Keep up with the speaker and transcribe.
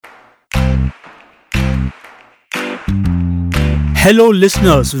Hello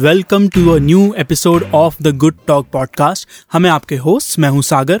listeners, welcome to a new episode of the good talk podcast. हमें आपके host, मैं हूं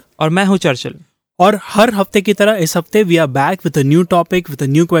सागर और मैं हूं चर्चिल। और हर हफ्ते की तरह इस हफ्ते we are back with a new topic, with a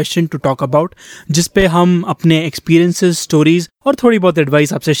new question to talk about, जिस पे हम अपने एक्सपीरियंसेस, स्टोरीज और थोड़ी बहुत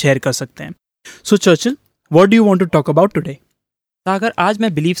एडवाइस आपसे शेयर कर सकते हैं। सो Churchill, what do you want to talk about today? सागर, आज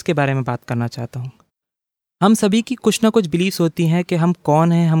मैं बिलीव्स के बारे में बात करना चाहता हूं। हम सभी की कुछ ना कुछ बिलीव्स होती हैं कि हम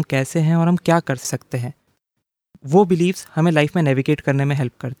कौन हैं, हम कैसे हैं और हम क्या कर सकते हैं। वो बिलीव्स हमें लाइफ में नेविगेट करने में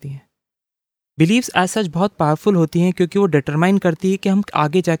हेल्प करती हैं। बिलीव्स एज सच बहुत पावरफुल होती हैं क्योंकि वो डिटरमाइन करती है कि हम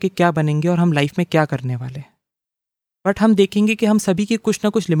आगे जाके क्या बनेंगे और हम लाइफ में क्या करने वाले हैं। बट हम देखेंगे कि हम सभी की कुछ ना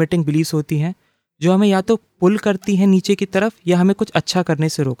कुछ लिमिटिंग बिलीव्स होती हैं जो हमें या तो पुल करती हैं नीचे की तरफ या हमें कुछ अच्छा करने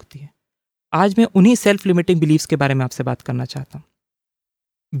से रोकती हैं। आज मैं उन्हीं सेल्फ लिमिटिंग बिलीव्स के बारे में आपसे बात करना चाहता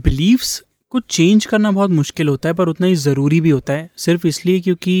हूँ। बिलीव्स को चेंज करना बहुत मुश्किल होता है, पर उतना ही ज़रूरी भी होता है, सिर्फ इसलिए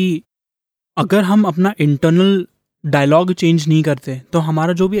क्योंकि अगर हम अपना इंटरनल डायलॉग चेंज नहीं करते तो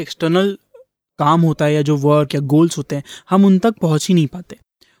हमारा जो भी एक्सटर्नल काम होता है या जो वर्क या गोल्स होते हैं, हम उन तक पहुंच ही नहीं पाते।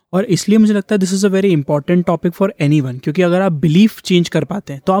 और इसलिए मुझे लगता है this is a very important topic for anyone, क्योंकि अगर आप बिलीफ चेंज कर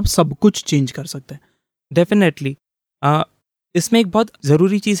पाते हैं तो आप सब कुछ चेंज कर सकते हैं। डेफिनेटली इसमें एक बहुत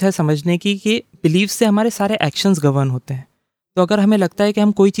ज़रूरी चीज़ है समझने की कि बिलीव से हमारे सारे एक्शंस गवर्न होते हैं। तो अगर हमें लगता है कि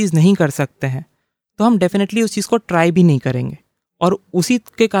हम कोई चीज़ नहीं कर सकते हैं तो हम डेफिनेटली उस चीज़ को ट्राई भी नहीं करेंगे, और उसी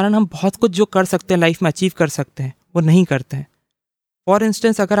के कारण हम बहुत कुछ जो कर सकते हैं, लाइफ में अचीव कर सकते हैं, वो नहीं करते हैं। फॉर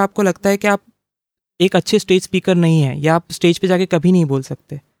इंस्टेंस, अगर आपको लगता है कि आप एक अच्छे स्टेज स्पीकर नहीं हैं या आप स्टेज पे जाके कभी नहीं बोल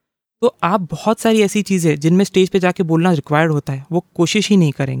सकते, तो आप बहुत सारी ऐसी चीज़ें जिनमें स्टेज पे जाके बोलना रिक्वायर्ड होता है वो कोशिश ही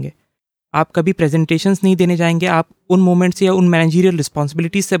नहीं करेंगे। आप कभी प्रेजेंटेशंस नहीं देने जाएंगे, आप उन मोमेंट्स या उन मैनेजरियल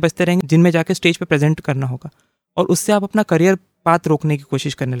रिस्पॉन्सिबिलिटीज से बचते रहेंगे जिनमें जाके स्टेज पे प्रेजेंट करना होगा, और उससे आप अपना करियर पाथ रोकने की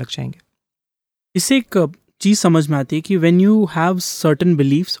कोशिश करने लग जाएंगे। इससे एक चीज़ समझ में आती है कि when you have certain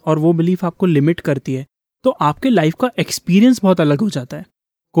beliefs और वो बिलीफ आपको लिमिट करती है, तो आपके लाइफ का एक्सपीरियंस बहुत अलग हो जाता है।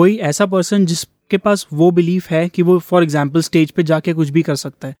 कोई ऐसा पर्सन जिसके पास वो बिलीफ है कि वो फॉर एग्जांपल स्टेज पे जाके कुछ भी कर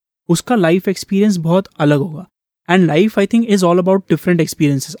सकता है, उसका लाइफ एक्सपीरियंस बहुत अलग होगा। And life I think is all about different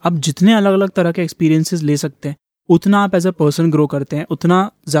experiences. आप जितने अलग अलग तरह के एक्सपीरियंसेस ले सकते हैं, उतना आप एज अ पर्सन ग्रो करते हैं, उतना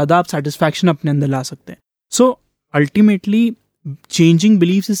ज़्यादा आप सेटिस्फैक्शन अपने अंदर ला सकते हैं। So ultimately changing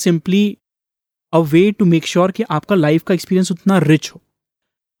beliefs is simply a way to make sure कि आपका लाइफ का एक्सपीरियंस उतना रिच हो।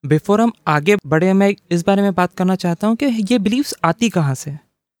 बिफोर हम आगे बढ़े, मैं इस बारे में बात करना चाहता हूँ कि ये बिलीव्स आती कहाँ से।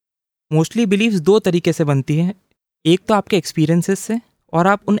 मोस्टली बिलीव्स दो तरीके से बनती हैं। एक तो आपके एक्सपीरियंसेस से, और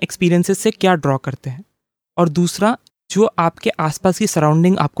आप उन एक्सपीरियंसेस से क्या ड्रॉ करते हैं, और दूसरा जो आपके आसपास की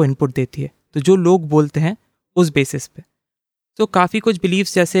सराउंडिंग आपको इनपुट देती है, तो जो लोग बोलते हैं उस बेसिस पे। तो काफ़ी कुछ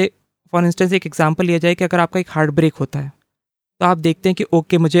बिलीव्स, जैसे फॉर इंस्टेंस एक एग्जांपल लिया जाए कि अगर आपका एक हार्ट ब्रेक होता है तो आप देखते हैं कि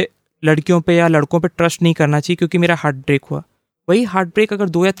ओके, मुझे लड़कियों पे या लड़कों पे ट्रस्ट नहीं करना चाहिए क्योंकि मेरा हार्ट ब्रेक हुआ। वही हार्ट ब्रेक अगर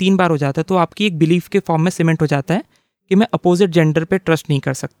 2 या 3 बार हो जाता है तो आपकी एक बिलीफ के फॉर्म में सीमेंट हो जाता है कि मैं अपोजिट जेंडर पे ट्रस्ट नहीं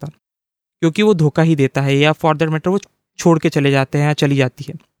कर सकता क्योंकि वो धोखा ही देता है, या फॉर दैट मैटर वो छोड़ के चले जाते हैं या चली जाती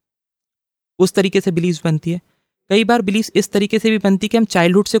है। उस तरीके से बिलीव्स बनती है। कई बार बिलीव्स इस तरीके से भी बनती है कि हम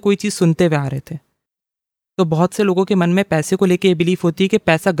चाइल्डहुड से कोई चीज़ सुनते हुए आ रहे थे, तो बहुत से लोगों के मन में पैसे को लेकर ये बिलीफ होती है कि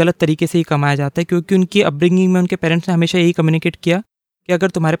पैसा गलत तरीके से ही कमाया जाता है, क्योंकि उनकी अपब्रिंगिंग में उनके पेरेंट्स ने हमेशा यही कम्युनिकेट किया कि अगर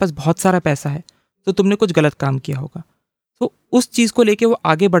तुम्हारे पास बहुत सारा पैसा है तो तुमने कुछ गलत काम किया होगा। तो उस चीज़ को लेके वो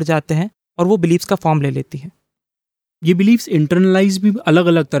आगे बढ़ जाते हैं और वो बिलीव्स का फॉर्म ले लेती है। ये बिलीव्स इंटरनलाइज भी अलग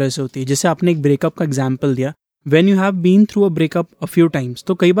अलग तरह से होती है। जैसे आपने एक ब्रेकअप का एग्जांपल दिया, when you have been through a breakup a few times,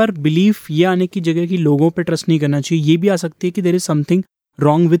 तो कई बार बिलीफ ये आने की जगह कि लोगों पे ट्रस्ट नहीं करना चाहिए, ये भी आ सकती है कि there is something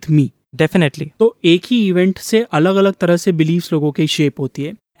wrong with me. Definitely. तो एक ही इवेंट से अलग अलग तरह से बिलीव्स लोगों की शेप होती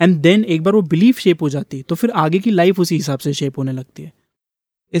है, एंड देन एक बार वो बिलीफ शेप हो जाती है तो फिर आगे की लाइफ उसी हिसाब से शेप होने लगती है।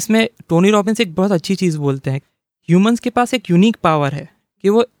 इसमें टोनी रॉबिन्स एक बहुत अच्छी चीज़ बोलते हैं, ह्यूमंस के पास एक यूनिक पावर है कि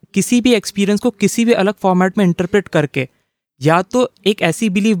वो किसी भी एक्सपीरियंस को किसी भी अलग फॉर्मेट में इंटरप्रेट करके या तो एक ऐसी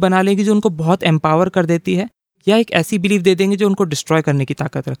बिलीफ बना लेंगे जो उनको बहुत एम्पावर कर देती है, या एक ऐसी बिलीफ दे देंगे जो उनको डिस्ट्रॉय करने की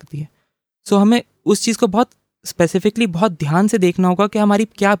ताकत रखती है। सो हमें उस चीज़ को बहुत स्पेसिफिकली बहुत ध्यान से देखना होगा कि हमारी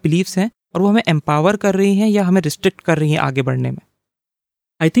क्या बिलीव्स हैं और वो हमें एम्पावर कर रही हैं या हमें रिस्ट्रिक्ट कर रही हैं आगे बढ़ने में।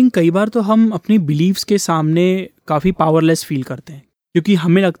 आई थिंक कई बार तो हम अपनी बिलीव्स के सामने काफ़ी पावरलेस फील करते हैं, क्योंकि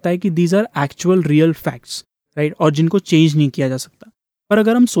हमें लगता है कि these are actual real facts, right, और जिनको चेंज नहीं किया जा सकता। पर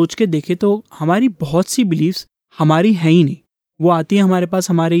अगर हम सोच के देखें तो हमारी बहुत सी बिलीव्स हमारी हैं ही नहीं। वो आती है हमारे पास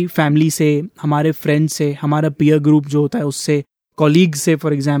हमारी फैमिली से, हमारे फ्रेंड्स से, हमारा पीयर ग्रुप जो होता है उससे, कॉलीग्स से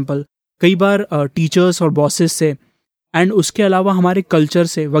फॉर एग्जांपल, कई बार टीचर्स और बॉसेस से, एंड उसके अलावा हमारे कल्चर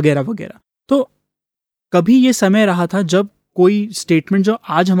से वगैरह वगैरह। तो कभी ये समय रहा था जब कोई स्टेटमेंट जो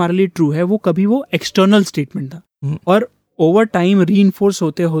आज हमारे लिए ट्रू है वो कभी वो एक्सटर्नल स्टेटमेंट था, और ओवर टाइम रीइंफोर्स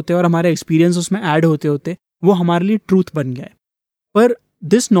होते होते और हमारे एक्सपीरियंस उसमें ऐड होते होते वो हमारे लिए ट्रूथ बन गया है। पर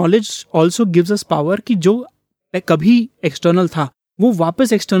this knowledge also gives us power कि जो कभी एक्सटर्नल था वो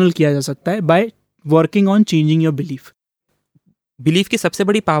वापस एक्सटर्नल किया जा सकता है by working on changing your belief. Belief की सबसे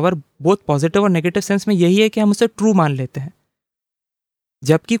बड़ी पावर बोथ पॉजिटिव और नेगेटिव सेंस में यही है कि हम उसे ट्रू मान लेते हैं,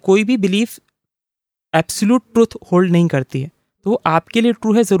 जबकि कोई भी बिलीफ एब्सोल्यूट ट्रूथ होल्ड नहीं करती है। तो वो आपके लिए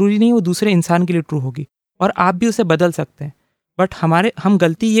ट्रू है ज़रूरी नहीं वो दूसरे इंसान के लिए ट्रू होगी, और आप भी उसे बदल सकते हैं। बट हम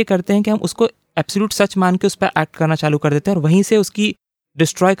गलती ये करते हैं कि हम उसको एब्सोल्यूट सच मान के उस पर एक्ट करना चालू कर देते हैं, और वहीं से उसकी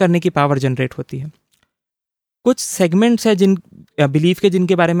डिस्ट्रॉय करने की पावर जनरेट होती है। कुछ सेगमेंट्स है जिन बिलीफ के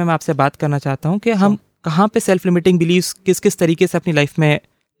जिनके बारे में मैं आपसे बात करना चाहता हूँ कि हम कहाँ पे सेल्फ लिमिटिंग बिलीव्स किस किस तरीके से अपनी लाइफ में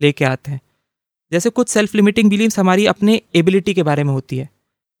लेके आते हैं। जैसे कुछ सेल्फ लिमिटिंग बिलीव्स हमारी अपने एबिलिटी के बारे में होती है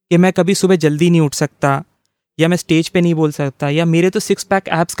कि मैं कभी सुबह जल्दी नहीं उठ सकता, या मैं स्टेज पे नहीं बोल सकता, या मेरे तो 6 पैक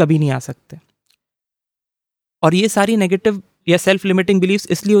एब्स कभी नहीं आ सकते। और ये सारी नेगेटिव या सेल्फ लिमिटिंग बिलीव्स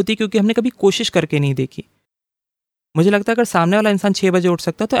इसलिए होती है क्योंकि हमने कभी कोशिश करके नहीं देखी। मुझे लगता है अगर सामने वाला इंसान 6 बजे उठ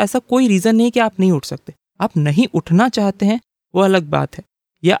सकता है तो ऐसा कोई रीज़न नहीं कि आप नहीं उठ सकते। आप नहीं उठना चाहते हैं वो अलग बात है,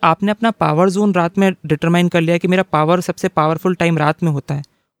 या आपने अपना पावर जोन रात में डिटरमाइन कर लिया कि मेरा पावर सबसे पावरफुल टाइम रात में होता है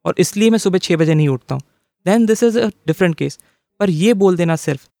और इसलिए मैं सुबह 6 बजे नहीं उठता हूँ, then this is a different case. पर ये बोल देना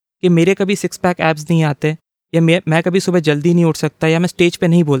सिर्फ कि मेरे कभी 6 पैक एब्स नहीं आते, या मैं कभी सुबह जल्दी नहीं उठ सकता, या मैं स्टेज पे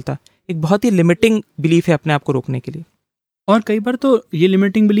नहीं बोलता, एक बहुत ही लिमिटिंग बिलीफ है अपने आप को रोकने के लिए। और कई बार तो ये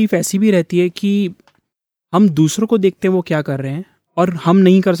लिमिटिंग बिलीफ ऐसी भी रहती है कि हम दूसरों को देखते हैं वो क्या कर रहे हैं और हम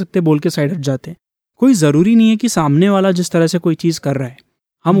नहीं कर सकते बोल के साइड हट जाते हैं। कोई ज़रूरी नहीं है कि सामने वाला जिस तरह से कोई चीज़ कर रहा है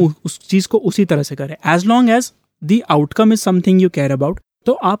हम उस चीज़ को उसी तरह से करें, as long as the outcome is something you care about.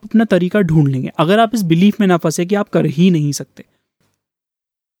 तो आप अपना तरीका ढूंढ लेंगे अगर आप इस बिलीफ में ना फंसे कि आप कर ही नहीं सकते।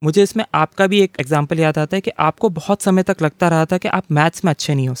 मुझे इसमें आपका भी एक एग्जाम्पल याद आता है कि आपको बहुत समय तक लगता रहा था कि आप मैथ्स में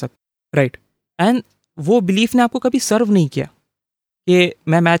अच्छे नहीं हो सकते, राइट, एंड वो बिलीफ ने आपको कभी सर्व नहीं किया कि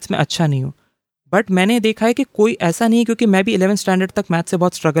मैं मैथ्स में अच्छा नहीं हूँ। बट मैंने देखा है कि कोई ऐसा नहीं है, क्योंकि मैं भी 11th स्टैंडर्ड तक मैथ्स से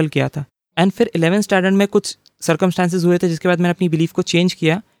बहुत स्ट्रगल किया था, एंड फिर 11th स्टैंडर्ड में कुछ सर्कमस्टांसेस हुए थे जिसके बाद मैंने अपनी बिलीफ को चेंज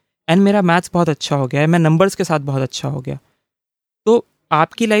किया एंड मेरा मैथ्स बहुत अच्छा हो गया है, मैं नंबर्स के साथ बहुत अच्छा हो गया। तो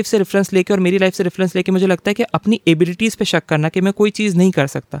आपकी लाइफ से रेफरेंस लेके और मेरी लाइफ से रेफरेंस लेके मुझे लगता है कि अपनी एबिलिटीज़ पे शक करना कि मैं कोई चीज़ नहीं कर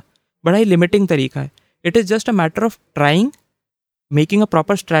सकता बड़ा ही लिमिटिंग तरीका है। It is just a matter of trying, making a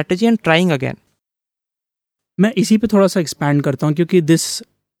proper strategy and trying again. मैं इसी पे थोड़ा सा एक्सपैंड करता हूँ क्योंकि this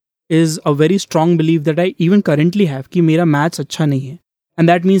is a very strong believe that I even currently have कि मेरा मैथ्स अच्छा नहीं है एंड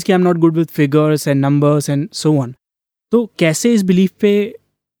दैट मीन्स कि आई am not good with figures and numbers and so on. तो कैसे इस बिलीफ पे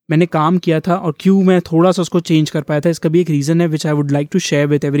मैंने काम किया था और क्यों मैं थोड़ा सा उसको चेंज कर पाया था, इसका भी एक रीज़न है विच I would like to share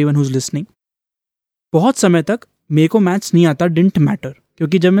with everyone who is listening. बहुत समय तक मेरे को मैथ्स नहीं आता, डिडंट मैटर,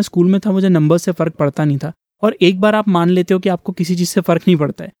 क्योंकि जब मैं स्कूल में था मुझे नंबर से फ़र्क पड़ता नहीं था। और एक बार आप मान लेते हो कि आपको किसी चीज़ से फ़र्क नहीं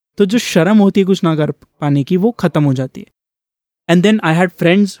पड़ता है तो जो शर्म होती है कुछ ना कर पाने की वो ख़त्म हो जाती है। And then I had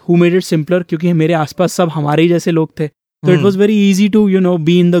friends who made it simpler, क्योंकि मेरे आसपास सब हमारे ही जैसे लोग थे, तो it was very easy to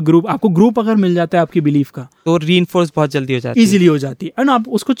be in the group. आपको ग्रुप अगर मिल जाता है आपकी बिलीफ का तो रीइंफोर्स बहुत जल्दी हो जाती है, ईजिली हो जाती है, एंड आप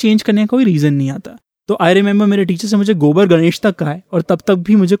उसको चेंज करने का कोई रीज़न नहीं आता। तो आई रिमेंबर मेरे टीचर से मुझे गोबर गणेश तक कहा है और तब तक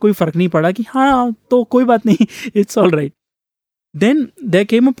भी मुझे कोई फ़र्क नहीं पड़ा कि हाँ तो कोई बात नहीं, it's all right. Then there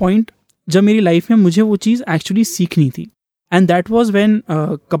came a point जब मेरी लाइफ में मुझे वो चीज़ एक्चुअली सीखनी थी, and that was when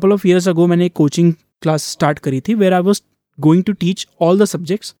couple of years ago मैंने एक कोचिंग क्लास स्टार्ट करी थी where I was going to teach all the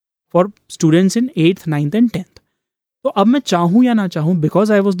subjects for students in 8th, 9th and 10th। तो अब मैं चाहूँ या ना चाहूँ,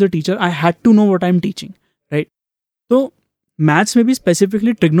 because I was the teacher I had to know what I am teaching, right. तो मैथ्स में भी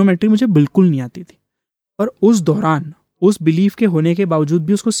स्पेसिफिकली ट्रिग्नोमेट्री मुझे बिल्कुल नहीं आती थी, पर उस दौरान उस बिलीफ के होने के बावजूद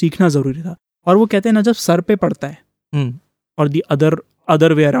भी उसको सीखना ज़रूरी था। और वो कहते हैं ना, जब सर पे पड़ता है और दी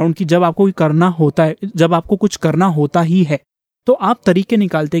अदर वे अराउंड की जब आपको करना होता है, जब आपको कुछ करना होता ही है तो आप तरीके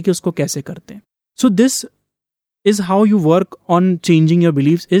निकालते हैं कि उसको कैसे करते हैं। So this is how you work on changing your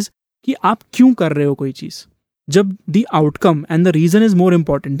beliefs, is कि आप क्यों कर रहे हो कोई चीज़। जब the outcome and the reason is more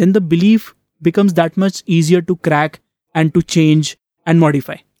important than the belief becomes that much easier to crack and to change and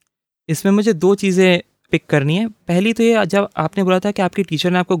modify. इसमें मुझे 2 चीज़ें पिक करनी है। पहली तो ये, जब आपने बोला था कि आपकी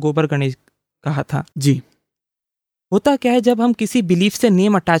टीचर ने आपको गोबर गणेश कहा था, जी, होता क्या है जब हम किसी बिलीफ से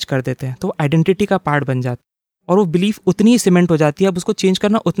नेम अटैच कर देते हैं तो आइडेंटिटी का पार्ट बन जाता है और वो बिलीफ उतनी ही सीमेंट हो जाती है, अब उसको चेंज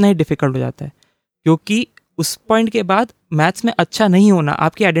करना उतना ही डिफिकल्ट हो जाता है, क्योंकि उस पॉइंट के बाद मैथ्स में अच्छा नहीं होना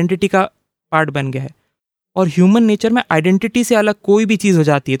आपकी आइडेंटिटी का पार्ट बन गया है। और ह्यूमन नेचर में आइडेंटिटी से अलग कोई भी चीज़ हो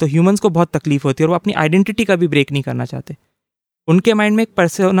जाती है तो ह्यूमंस को बहुत तकलीफ होती है और वो अपनी आइडेंटिटी का भी ब्रेक नहीं करना चाहते। उनके माइंड में एक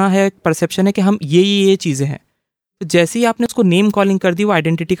पर्सोना है, एक परसेप्शन है कि हम ये चीज़ें हैं। तो जैसे ही आपने उसको नेम कॉलिंग कर दी वो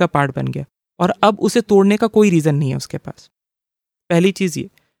आइडेंटिटी का पार्ट बन गया और अब उसे तोड़ने का कोई रीज़न नहीं है उसके पास। पहली चीज़ ये।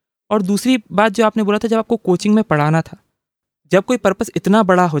 और दूसरी बात जो आपने बोला था, जब आपको कोचिंग में पढ़ाना था, जब कोई पर्पस इतना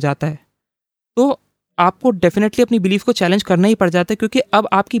बड़ा हो जाता है तो आपको डेफिनेटली अपनी बिलीफ को चैलेंज करना ही पड़ जाता है, क्योंकि अब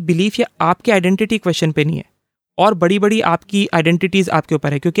आपकी बिलीफ या आपकी आइडेंटिटी क्वेश्चन पे नहीं है, और बड़ी बड़ी आपकी आइडेंटिटीज़ आपके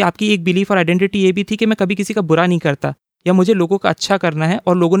ऊपर है, क्योंकि आपकी एक बिलीफ और आइडेंटिटी ये भी थी कि मैं कभी किसी का बुरा नहीं करता, या मुझे लोगों का अच्छा करना है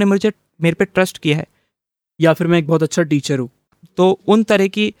और लोगों ने मेरे पे ट्रस्ट किया है, या फिर मैं एक बहुत अच्छा टीचर हूँ। तो उन तरह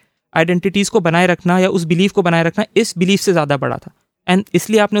की आइडेंटिटीज़ को बनाए रखना या उस बिलीफ को बनाए रखना इस बिलीफ से ज़्यादा बड़ा था, एंड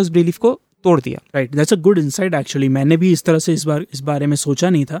इसलिए आपने उस बिलीफ को तोड़ दिया। Right, that's a good insight actually. मैंने भी इस तरह से इस बारे में सोचा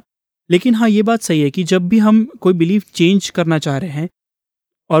नहीं था, लेकिन हाँ ये बात सही है कि जब भी हम कोई बिलीफ चेंज करना चाह रहे हैं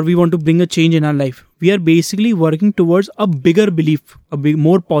और we want to bring a change in our life, we are basically working towards a bigger belief, a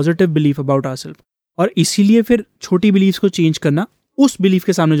more positive belief about ourselves. और इसीलिए फिर छोटी बिलीफ्स को चेंज करना, उस बिलीफ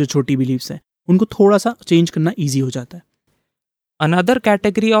के सामने जो छोटी बिलीफ्स हैं उनको थोड़ा सा चेंज करना ईजी हो जाता है। Another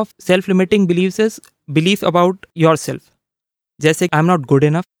category of self limiting beliefs is belief about your self, जैसे आई am not good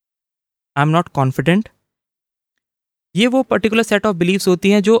enough, I am not confident. ये वो पर्टिकुलर सेट ऑफ बिलीव्स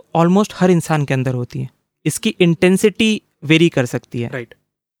होती हैं जो ऑलमोस्ट हर इंसान के अंदर होती हैं। इसकी इंटेंसिटी वेरी कर सकती है। राइट।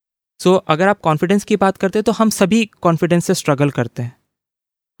 सो अगर आप कॉन्फिडेंस की बात करते हैं तो हम सभी कॉन्फिडेंस से स्ट्रगल करते हैं।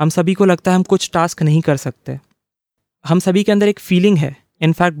 हम सभी को लगता है हम कुछ टास्क नहीं कर सकते। हम सभी के अंदर एक फीलिंग है,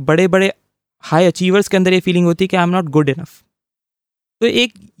 इनफैक्ट बड़े बड़े हाई अचीवर्स के अंदर ये फीलिंग होती है कि आई एम नॉट गुड इनफ। तो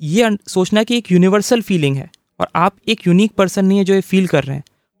एक ये सोचना कि एक यूनिवर्सल फीलिंग है और आप एक यूनिक पर्सन नहीं है जो ये फील कर रहे हैं,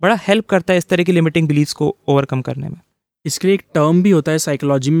 बड़ा हेल्प करता है इस तरह की लिमिटिंग बिलीव्स को ओवरकम करने में। इसके लिए एक टर्म भी होता है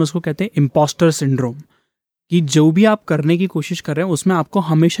साइकोलॉजी में, उसको कहते हैं इम्पोस्टर सिंड्रोम, कि जो भी आप करने की कोशिश कर रहे हैं उसमें आपको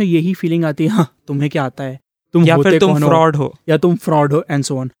हमेशा यही फीलिंग आती है, हाँ तुम्हें क्या आता है, तुम या होते फिर तुम कौन फ्रॉड हो, या तुम फ्रॉड हो, and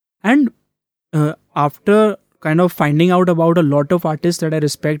so on. And after kind of finding out about a lot of artist that I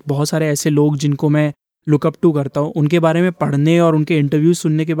respect, बहुत सारे ऐसे लोग जिनको मैं लुकअप टू करता हूँ, उनके बारे में पढ़ने और उनके इंटरव्यू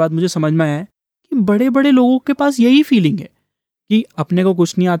सुनने के बाद मुझे समझ में आया है कि बड़े बड़े लोगों के पास यही फीलिंग है कि अपने को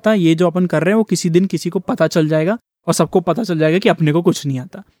कुछ नहीं आता, ये जो अपन कर रहे हैं वो किसी दिन किसी को पता चल जाएगा और सबको पता चल जाएगा कि अपने को कुछ नहीं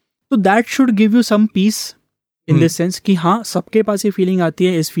आता। तो that should give you some piece in this sense कि हाँ सबके पास ये फीलिंग आती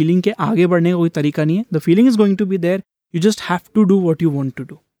है, इस फीलिंग के आगे बढ़ने का कोई तरीका नहीं है। The feeling is going to be there, you just have to do what you want to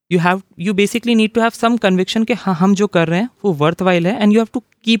do. you basically need to have some conviction कि हाँ हम जो कर रहे हैं वो worthwhile है, and you have to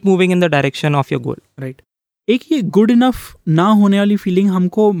keep moving in the direction of your goal. Right. एक ये गुड इनफ ना होने वाली फीलिंग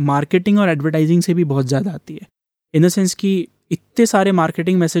हमको मार्केटिंग और एडवर्टाइजिंग से भी बहुत ज़्यादा आती है, इन द सेंस कि इतने सारे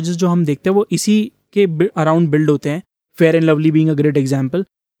मार्केटिंग मैसेजेस जो हम देखते हैं वो इसी के अराउंड बिल्ड होते हैं। Fair and lovely being a great example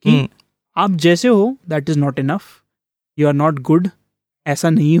कि आप जैसे हो that is not enough, you are not good, ऐसा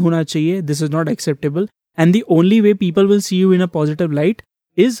नहीं होना चाहिए, this is not acceptable, and the only way people will see you in a positive light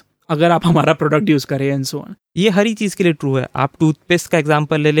is अगर आप हमारा प्रोडक्ट यूज करें एंड सो ऑन। ये हर ही चीज़ के लिए ट्रू है। आप टूथपेस्ट का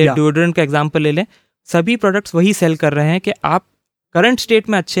एग्जाम्पल ले लें, डिओड्रेंट का एग्जाम्पल ले लें, सभी प्रोडक्ट्स वही सेल कर रहे हैं कि आप करंट स्टेट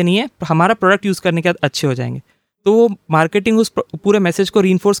में अच्छे नहीं है, हमारा प्रोडक्ट यूज़ करने के बाद अच्छे हो जाएंगे। तो वो मार्केटिंग उस पूरे मैसेज को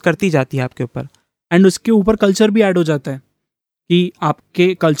रीइंफोर्स करती जाती है आपके ऊपर, एंड उसके ऊपर कल्चर भी ऐड हो जाता है कि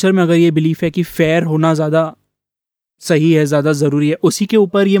आपके कल्चर में अगर ये बिलीफ है कि फेयर होना ज़्यादा सही है, ज़्यादा ज़रूरी है, उसी के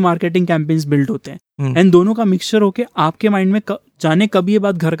ऊपर ये मार्केटिंग कैंपेन्स बिल्ड होते हैं। एंड दोनों का मिक्सचर होके आपके माइंड में जाने कब ये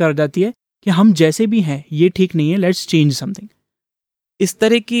बात घर कर जाती है कि हम जैसे भी हैं ये ठीक नहीं है, लेट्स चेंज समथिंग। इस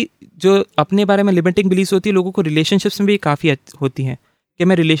तरह की जो अपने बारे में लिमिटिंग बिलीव्स होती है लोगों को रिलेशनशिप्स में भी काफ़ी होती हैं कि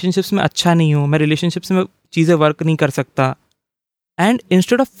मैं रिलेशनशिप्स में अच्छा नहीं हूँ, मैं रिलेशनशिप्स में चीज़ें वर्क नहीं कर सकता। And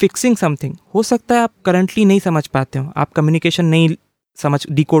instead of fixing something, हो सकता है आप करंटली नहीं समझ पाते हो, आप कम्युनिकेशन नहीं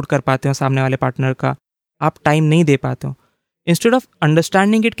डिकोड कर पाते हो सामने वाले पार्टनर का, आप टाइम नहीं दे पाते हो। इंस्टेड ऑफ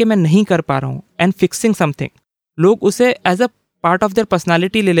अंडरस्टैंडिंग इट कि मैं नहीं कर पा रहा हूँ एंड फिक्सिंग समथिंग, लोग उसे as a part of their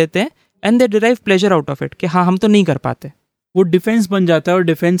personality ले लेते हैं and they derive pleasure out of it कि हाँ हम तो नहीं कर पाते। वो डिफेंस बन जाता है और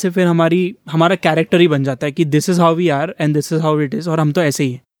डिफेंस से फिर हमारा कैरेक्टर ही बन जाता है कि this is how we are and this is how it is, और हम तो ऐसे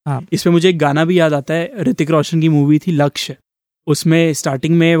ही हैं। हाँ। इसमें मुझे एक गाना भी याद आता है, ऋतिक रोशन की मूवी थी लक्ष्य, उसमें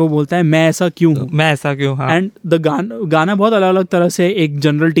स्टार्टिंग में वो बोलता है मैं ऐसा क्यों हूँ, मैं ऐसा क्यों। हाँ। एंड द गाना बहुत अलग अलग तरह से एक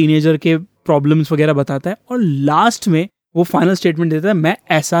जनरल टीनेजर के प्रॉब्लम्स वगैरह बताता है और लास्ट में वो फाइनल स्टेटमेंट देता है मैं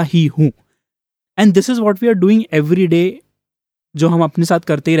ऐसा ही हूँ। And this is what we are doing every day, जो हम अपने साथ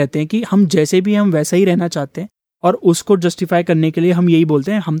करते ही रहते हैं कि हम जैसे भी हम वैसा ही रहना चाहते हैं और उसको जस्टिफाई करने के लिए हम यही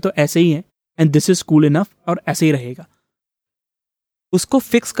बोलते हैं हम तो ऐसे ही हैं and this is cool enough और ऐसे ही रहेगा। उसको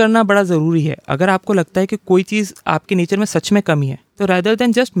फिक्स करना बड़ा ज़रूरी है। अगर आपको लगता है कि कोई चीज़ आपके नेचर में सच में कमी है तो rather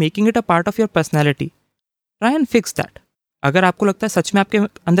than just making it a part of your personality, try and fix that. अगर आपको लगता है सच में आपके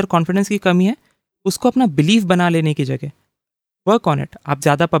अंदर कॉन्फिडेंस की कमी है, उसको अपना बिलीफ बना लेने की जगह वर्क ऑन इट। आप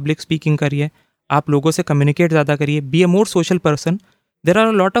ज़्यादा पब्लिक स्पीकिंग करिए, आप लोगों से कम्युनिकेट ज़्यादा करिए, be a more social person. There are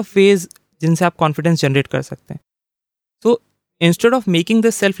a lot of ways जिनसे आप कॉन्फिडेंस जनरेट कर सकते हैं। So instead of making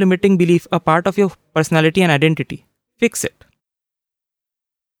this self limiting belief a part of your personality and identity, fix it.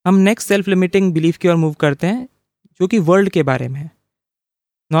 हम next self limiting belief की ओर move करते हैं जो कि वर्ल्ड के बारे में है।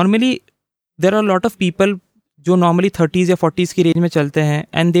 Normally there are lot of people जो नॉर्मली 30s या 40s की रेंज में चलते हैं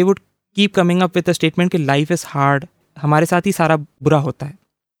and they would keep coming up with a statement कि लाइफ इज़ हार्ड, हमारे साथ ही सारा बुरा होता है।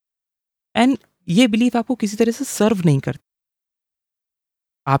 एंड ये बिलीफ आपको किसी तरह से सर्व नहीं करती,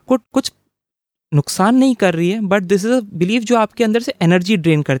 आपको कुछ नुकसान नहीं कर रही है, but this is a belief जो आपके अंदर से एनर्जी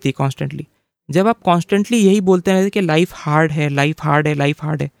ड्रेन करती है कॉन्स्टेंटली। जब आप कॉन्स्टेंटली यही बोलते रहते कि लाइफ हार्ड है, लाइफ हार्ड है, लाइफ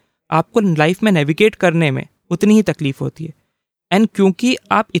हार्ड है, आपको लाइफ में नेविगेट करने में उतनी ही तकलीफ होती है। एंड क्योंकि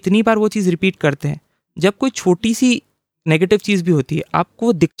आप इतनी बार वो चीज़ रिपीट करते हैं, जब कोई छोटी सी नेगेटिव चीज़ भी होती है आपको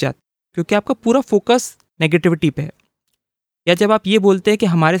वो दिख जाती है, क्योंकि आपका पूरा फोकस नेगेटिविटी पे है। या जब आप ये बोलते हैं कि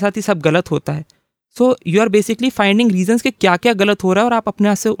हमारे साथ ही सब गलत होता है, so you are basically finding reasons कि क्या क्या गलत हो रहा है और आप अपने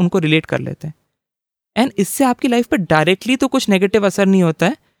आप से उनको रिलेट कर लेते हैं। एंड इससे आपकी लाइफ पर डायरेक्टली तो कुछ नेगेटिव असर नहीं होता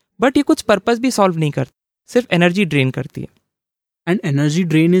है, बट ये कुछ पर्पस भी सॉल्व नहीं करती, सिर्फ एनर्जी ड्रेन करती है। And energy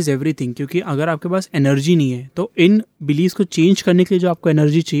drain is everything, क्योंकि अगर आपके पास एनर्जी नहीं है तो इन बिलीव्स को चेंज करने के लिए जो आपको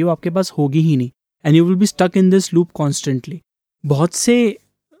एनर्जी चाहिए वो आपके पास होगी ही नहीं, and you will be stuck in this loop constantly. बहुत से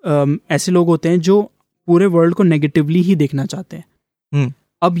ऐसे लोग होते हैं जो पूरे वर्ल्ड को नेगेटिवली ही देखना चाहते हैं।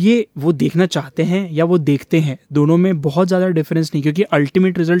 अब ये वो देखना चाहते हैं या वो देखते हैं, दोनों में बहुत ज़्यादा डिफरेंस नहीं, क्योंकि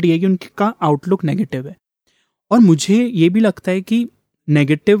अल्टीमेट रिजल्ट ये है कि उनका आउटलुक नेगेटिव है। और मुझे ये भी लगता है कि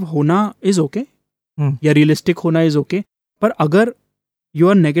नेगेटिव होना इज़ ओके या रियलिस्टिक होना इज़ ओके, पर अगर यू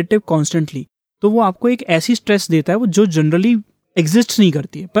आर नेगेटिव कॉन्स्टेंटली तो वो आपको एक ऐसी स्ट्रेस देता है वो जो जनरली एग्जिस्ट नहीं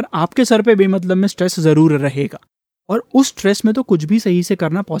करती है, पर आपके सर पे बेमतलब में स्ट्रेस ज़रूर रहेगा, और उस स्ट्रेस में तो कुछ भी सही से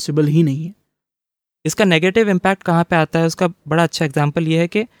करना पॉसिबल ही नहीं है। इसका नेगेटिव इम्पैक्ट कहाँ पे आता है, उसका बड़ा अच्छा एग्जांपल ये है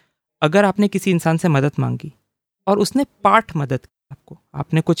कि अगर आपने किसी इंसान से मदद मांगी और उसने पार्ट मदद की आपको,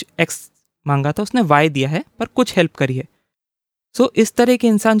 आपने कुछ एक्स मांगा था, उसने वाई दिया है पर कुछ हेल्प करी है। सो इस तरह के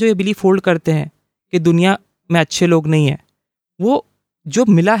इंसान जो ये बिलीफ होल्ड करते हैं कि दुनिया में अच्छे लोग नहीं हैं, वो जो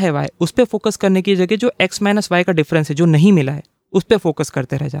मिला है वाई उस पर फोकस करने की जगह जो एक्स माइनस वाई का डिफरेंस है जो नहीं मिला है उस पर फोकस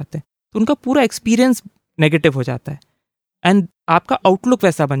करते रह जाते हैं, तो उनका पूरा एक्सपीरियंस नेगेटिव हो जाता है एंड आपका आउटलुक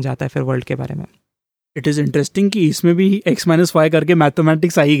वैसा बन जाता है फिर वर्ल्ड के बारे में। इट इज़ इंटरेस्टिंग कि इसमें भी एक्स माइनस वाई करके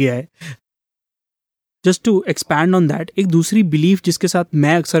मैथमेटिक्स आ ही गया है। Just to expand on that, एक दूसरी बिलीफ जिसके साथ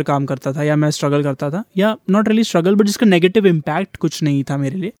मैं अक्सर काम करता था या मैं स्ट्रगल करता था, या नॉट रियली स्ट्रगल बट जिसका नेगेटिव इम्पैक्ट कुछ नहीं था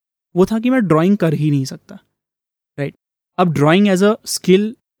मेरे लिए, वो था कि मैं ड्राइंग कर ही नहीं सकता। राइट, अब drawing as a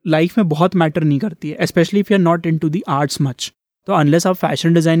skill life में बहुत मैटर नहीं करती है, specially if you are not into the arts much. तो अनलेस आप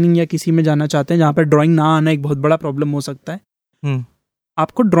फैशन डिजाइनिंग या किसी में जाना चाहते हैं जहाँ पर ड्राइंग ना आना एक बहुत बड़ा प्रॉब्लम हो सकता है,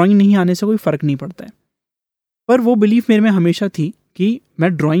 आपको ड्राइंग नहीं आने से कोई फ़र्क नहीं पड़ता है। पर वो बिलीफ मेरे में हमेशा थी कि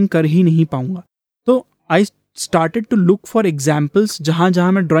मैं ड्राइंग कर ही नहीं पाऊंगा, तो I started to look for examples जहाँ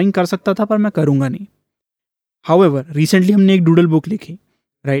जहाँ मैं ड्राइंग कर सकता था पर मैं करूँगा नहीं। हाउएवर रिसेंटली हमने एक डूडल बुक लिखी,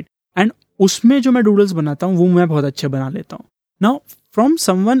 राइट, एंड उसमें जो मैं डूडल्स बनाता हूँ वो मैं बहुत अच्छे बना लेता हूँ। नाउ फ्रॉम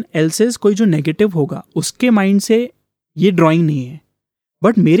समवन एल्सेस कोई जो नेगेटिव होगा उसके माइंड से ये ड्राइंग नहीं है,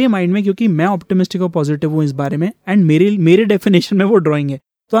 बट मेरे माइंड में, क्योंकि मैं ऑप्टिमिस्टिक और पॉजिटिव हूँ इस बारे में, एंड मेरे डेफिनेशन में वो ड्राइंग है,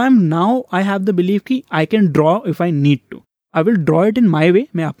 तो आई हैव द बिलीव कि I can draw if I need to, I will draw it in my way,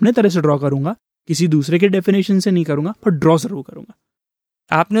 मैं अपने तरह से ड्रॉ करूंगा, किसी दूसरे के डेफिनेशन से नहीं करूंगा, पर ड्रॉ जरूर करूंगा।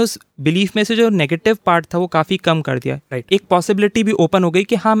 आपने उस बिलीफ में से जो नेगेटिव पार्ट था वो काफ़ी कम कर दिया, राइट। एक पॉसिबिलिटी भी ओपन हो गई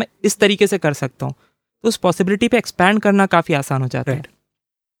कि हाँ मैं इस तरीके से कर सकता हूँ, तो उस पॉसिबिलिटी पे एक्सपैंड करना काफ़ी आसान हो जाता है।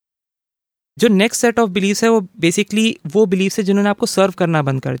 जो नेक्स्ट सेट ऑफ बिलीव्स है वो बेसिकली वो बिलीव्स है जिन्होंने आपको सर्व करना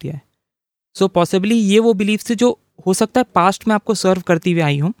बंद कर दिया है। सो पॉसिबली ये वो बिलीव्स है जो हो सकता है पास्ट में आपको सर्व करती हुई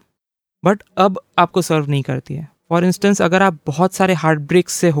आई हों, बट अब आपको सर्व नहीं करती है। फॉर इंस्टेंस, अगर आप बहुत सारे हार्ट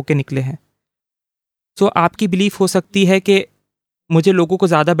ब्रेक्स से होके निकले हैं, तो आपकी बिलीफ हो सकती है कि मुझे लोगों को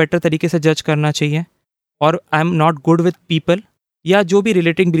ज़्यादा बेटर तरीके से जज करना चाहिए और I am not good with people, या जो भी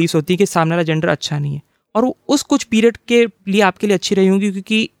रिलेटिंग बिलीव्स होती है कि सामने वाला जेंडर अच्छा नहीं है, और वो उस कुछ पीरियड के लिए आपके लिए अच्छी रही होंगी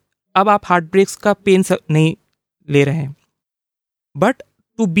क्योंकि अब आप हार्ट ब्रेक्स का पेन नहीं ले रहे हैं। But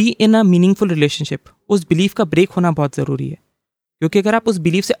to be in a meaningful relationship उस बिलीफ का ब्रेक होना बहुत ज़रूरी है, क्योंकि अगर आप उस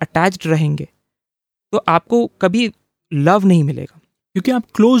बिलीफ से अटैच्ड रहेंगे तो आपको कभी लव नहीं मिलेगा, क्योंकि आप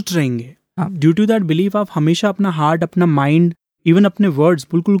क्लोज्ड रहेंगे। हाँ, ड्यू टू दैट बिलीफ आप हमेशा अपना हार्ट, अपना माइंड, इवन अपने वर्ड्स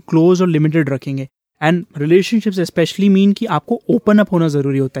बिल्कुल क्लोज और लिमिटेड रखेंगे। एंड रिलेशनशिप्स स्पेशली मीन कि आपको ओपन अप होना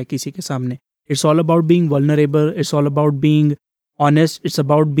ज़रूरी होता है किसी के सामने। It's all about being vulnerable, it's all about being honest, it's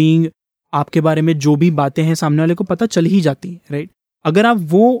about being आपके बारे में जो भी बातें हैं सामने वाले को पता चल ही जाती है, राइट। अगर आप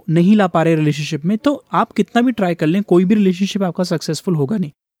वो नहीं ला पा रहे रिलेशनशिप में, तो आप कितना भी ट्राई कर लें, कोई भी रिलेशनशिप आपका सक्सेसफुल होगा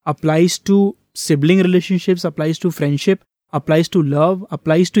नहीं। Applies to sibling relationships, applies to friendship, applies to love,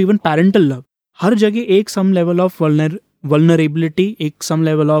 applies to even parental love. हर जगह एक सम लेवल ऑफ वल्नरेबिलिटी, एक सम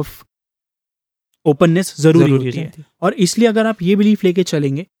लेवल ऑफ ओपननेस जरूरी होती है। और इसलिए अगर आप ये बिलीफ लेके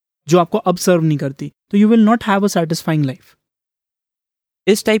चलेंगे जो आपको अब सर्व नहीं करती, तो you will not have a satisfying life.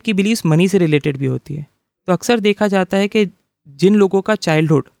 इस टाइप की बिलीव्स मनी से रिलेटेड भी होती है। तो अक्सर देखा जाता है कि जिन लोगों का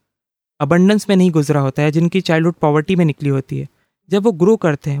चाइल्डहुड अबंडेंस में नहीं गुजरा होता है, जिनकी चाइल्डहुड पॉवर्टी में निकली होती है, जब वो ग्रो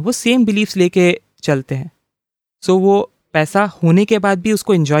करते हैं वो सेम बिलीव्स लेके चलते हैं। सो वो पैसा होने के बाद भी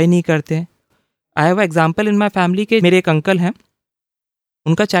उसको एंजॉय नहीं करते हैं, I have example in my family के मेरे एक अंकल हैं,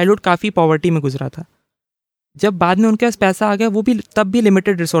 उनका चाइल्डहुड काफ़ी पॉवर्टी में गुजरा था। जब बाद में उनके पास पैसा आ गया, वो भी तब भी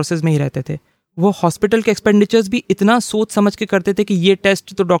लिमिटेड रिसोर्सेज में ही रहते थे। वो हॉस्पिटल के एक्सपेंडिचर्स भी इतना सोच समझ के करते थे कि ये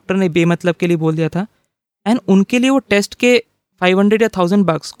टेस्ट तो डॉक्टर ने बेमतलब के लिए बोल दिया था, एंड उनके लिए वो टेस्ट के 500 या 1000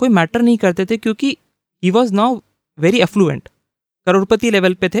 bucks कोई मैटर नहीं करते थे, क्योंकि he was now very affluent, करोड़पति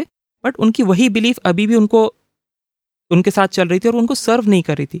लेवल पे थे। बट उनकी वही बिलीफ अभी भी उनके साथ चल रही थी और उनको सर्व नहीं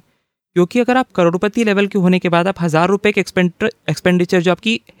कर रही थी। क्योंकि अगर आप करोड़पति लेवल के होने के बाद आप 1000 रुपये के एक्सपेंडिचर जो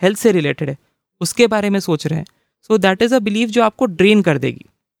आपकी हेल्थ से रिलेटेड है उसके बारे में सोच रहे हैं, so that is a belief जो आपको ड्रेन कर देगी।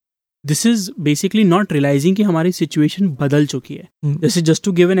 This is basically not realizing कि हमारी सिचुएशन बदल चुकी है। जैसे just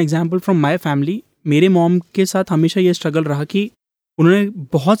to give an example from my family, मेरे मॉम के साथ हमेशा ये स्ट्रगल रहा कि उन्होंने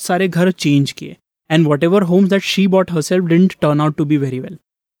बहुत सारे घर चेंज किए, and whatever homes that she bought herself didn't turn out to be very well.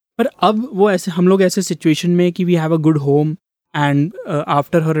 पर अब वो ऐसे, हम लोग ऐसे सिचुएशन में कि we have a good home and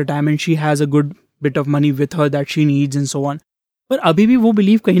after her retirement she has a good bit of money with her that she needs and so on. पर अभी भी वो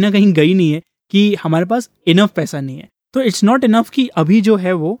बिलीव कहीं ना कहीं गई नहीं है कि हमारे पास इनफ पैसा नहीं है। तो इट्स नॉट इनफ कि अभी जो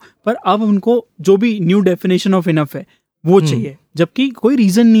है वो, पर अब उनको जो भी न्यू डेफिनेशन ऑफ इनफ है वो चाहिए, जबकि कोई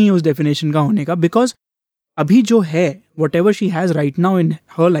रीज़न नहीं है उस डेफिनेशन का होने का, बिकॉज अभी जो है whatever she has right now in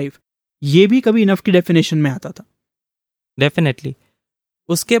her life, ये भी कभी इनफ की डेफिनेशन में आता था। डेफिनेटली।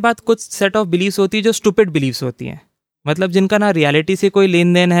 उसके बाद कुछ सेट ऑफ बिलीव्स होती है जो स्टूपिड बिलीव्स होती हैं, मतलब जिनका ना रियलिटी से कोई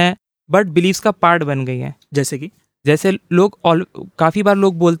लेन देन है बट बिलीव्स का पार्ट बन गई हैं। जैसे लोग काफ़ी बार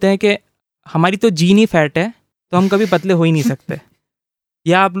लोग बोलते हैं कि हमारी तो जीन ही फैट है तो हम कभी पतले हो ही नहीं सकते।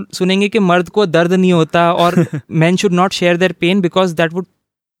 या आप सुनेंगे कि मर्द को दर्द नहीं होता और man should not share their pain because that would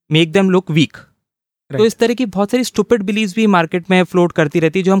make them look weak. तो इस तरह की बहुत सारी स्टूपिड बिलीव्स भी मार्केट में फ्लोट करती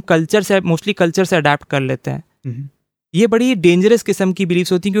रहती है, जो हम मोस्टली कल्चर से अडेप्ट कर लेते हैं। ये बड़ी डेंजरस किस्म की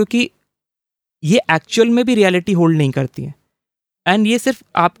बिलीव्स होती हैं, क्योंकि ये एक्चुअल में भी रियलिटी होल्ड नहीं करती हैं, एंड ये सिर्फ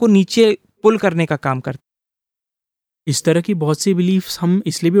आपको नीचे पुल करने का काम करती है। इस तरह की बहुत सी बिलीफ्स हम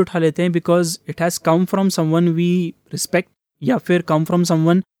इसलिए भी उठा लेते हैं because it has come from someone we respect, या फिर कम फ्रॉम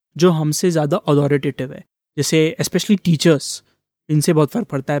समवन जो हमसे ज़्यादा अथॉरिटेटिव है। जैसे स्पेशली टीचर्स, इनसे बहुत फ़र्क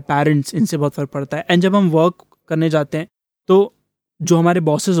पड़ता है, पेरेंट्स, इनसे बहुत फ़र्क पड़ता है। एंड जब हम वर्क करने जाते हैं तो जो हमारे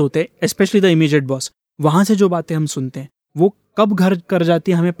बॉसेस होते हैं, स्पेशली द इमीडिएट बॉस, वहाँ से जो बातें हम सुनते हैं वो कब घर कर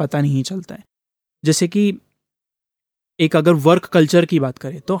जाती है हमें पता नहीं चलता है। जैसे कि एक अगर वर्क कल्चर की बात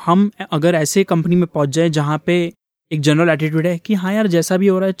करें तो हम अगर ऐसे कंपनी में पहुंच जाए जहाँ पे एक जनरल एटीट्यूड है कि हाँ यार जैसा भी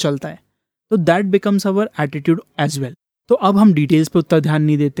हो रहा है चलता है, तो that becomes our attitude as well. तो अब हम डिटेल्स पे उतना ध्यान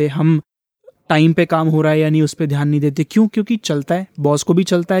नहीं देते, हम टाइम पे काम हो रहा है या नहीं उस पर ध्यान नहीं देते। क्यों? क्योंकि चलता है, बॉस को भी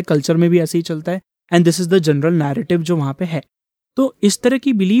चलता है, कल्चर में भी ऐसे ही चलता है, and this is the general narrative जो वहाँ पे है। तो इस तरह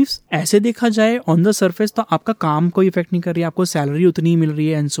की बिलीव्स ऐसे देखा जाए ऑन द सरफेस तो आपका काम कोई इफेक्ट नहीं कर रही है, आपको सैलरी उतनी ही मिल रही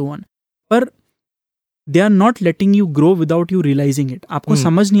है एंड सो ऑन, पर they are not letting you grow without you realising it. आपको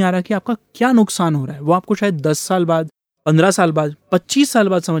समझ नहीं आ रहा कि आपका क्या नुकसान हो रहा है। वो आपको शायद 10 साल बाद, 15 साल बाद, 25 साल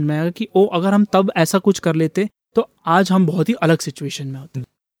बाद समझ में आएगा कि ओ अगर हम तब ऐसा कुछ कर लेते तो आज हम बहुत ही अलग सिचुएशन में होते।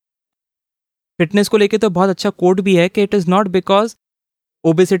 फिटनेस को लेके तो बहुत अच्छा कोट भी है कि it is not because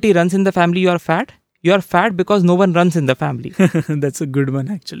obesity runs in the family you are fat because no one runs in the family. That's a good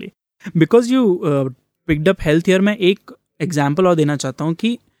one actually, because you picked up health here. मैं एक example और देना चाहता हूँ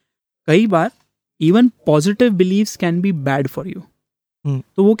कि कई बार even positive beliefs can be bad for you.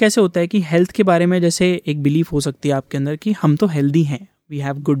 तो वो कैसे होता है कि हेल्थ के बारे में जैसे एक बिलीफ हो सकती है आपके अंदर कि हम तो हेल्दी हैं, we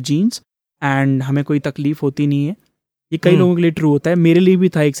have good jeans and हमें कोई तकलीफ होती नहीं है। ये कई लोगों के लिए ट्रू होता है, मेरे लिए भी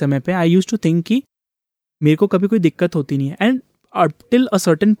था एक समय पे। आई यूज्ड टू थिंक कि मेरे को कभी कोई दिक्कत होती नहीं है, and till a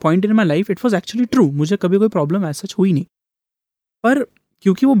certain point in my life it was actually true, मुझे कभी कोई प्रॉब्लम ऐसा हुई नहीं। पर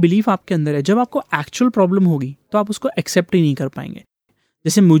क्योंकि वो बिलीफ आपके अंदर है, जब आपको एक्चुअल प्रॉब्लम होगी तो आप उसको एक्सेप्ट ही नहीं कर पाएंगे।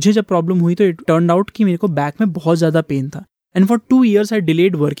 जैसे मुझे जब प्रॉब्लम हुई तो इट टर्न आउट कि मेरे को बैक में बहुत ज़्यादा पेन था, and for 2 years I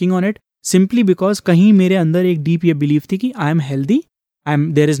delayed working on it simply because कहीं मेरे अंदर एक डीप ये बिलीफ थी कि I am healthy,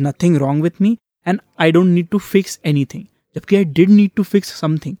 there is nothing wrong with me and I don't need to fix anything, जबकि I did need to fix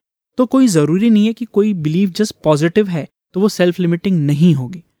something. तो कोई ज़रूरी नहीं है कि कोई बिलीफ जस्ट पॉजिटिव है तो वो सेल्फ लिमिटिंग नहीं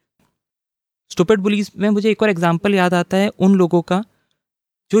होगी। स्टूपिड बिलीव्स में मुझे एक और एग्जांपल याद आता है उन लोगों का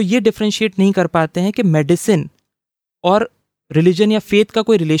जो ये डिफरेंशिएट नहीं कर पाते हैं कि मेडिसिन और रिलीजन या फेथ का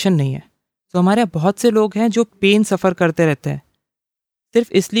कोई रिलेशन नहीं है। तो हमारे यहाँ बहुत से लोग हैं जो पेन सफ़र करते रहते हैं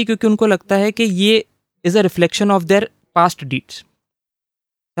सिर्फ इसलिए क्योंकि उनको लगता है कि ये is a reflection of their past deeds.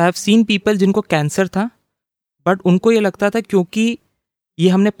 I have seen people जिनको कैंसर था बट उनको ये लगता था क्योंकि ये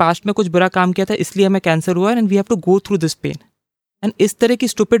हमने पास्ट में कुछ बुरा काम किया था इसलिए हमें कैंसर हुआ and we have to go through this pen. And इस तरह की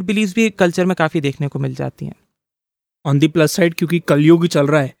स्टूपिड बिलीव्स भी कल्चर में काफ़ी देखने को मिल जाती हैं। ऑन दी प्लस साइड क्योंकि कलयुग चल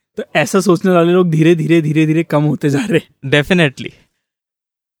रहा है तो ऐसा सोचने वाले लोग धीरे धीरे कम होते जा रहे हैं। डेफिनेटली।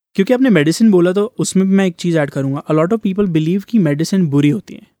 क्योंकि आपने मेडिसिन बोला तो उसमें भी मैं एक चीज़ ऐड करूँगा, अ लॉट ऑफ पीपल बिलीव कि मेडिसिन बुरी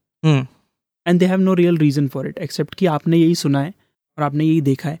होती है। And they have no real reason for it accept कि आपने यही सुना है और आपने यही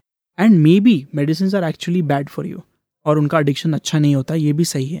देखा है. And may be medicine are actually bad for you और उनका एडिक्शन अच्छा नहीं होता, ये भी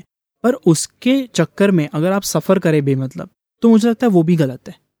सही है. पर उसके चक्कर में अगर आप सफ़र करें बेमतलब, तो मुझे लगता है वो भी गलत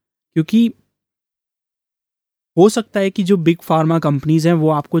है. क्योंकि हो सकता है कि जो बिग फार्मा कंपनीज हैं वो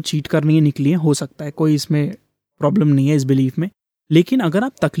आपको चीट करने ही निकली हैं, हो सकता है, कोई इसमें प्रॉब्लम नहीं है इस बिलीफ में. लेकिन अगर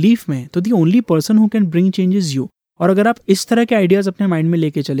आप तकलीफ में हैं तो the only person who can bring changes you. और अगर आप इस तरह के आइडियाज़ अपने माइंड में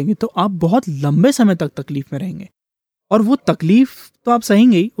लेके चलेंगे तो आप बहुत लंबे समय तक तकलीफ में रहेंगे. और वो तकलीफ तो आप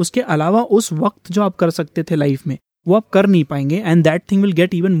सहेंगे ही, उसके अलावा उस वक्त जो आप कर सकते थे लाइफ में वो आप कर नहीं पाएंगे. And that thing will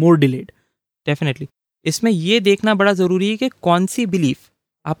get even more delayed. Definitely इसमें ये देखना बड़ा ज़रूरी है कि कौन सी बिलीफ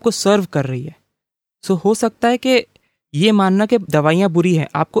आपको सर्व कर रही है. सो हो सकता है कि ये मानना कि दवाइयाँ बुरी हैं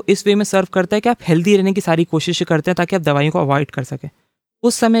आपको इस वे में सर्व करता है कि आप हेल्दी रहने की सारी कोशिश करते हैं ताकि आप दवाइयों को अवॉइड कर सकें.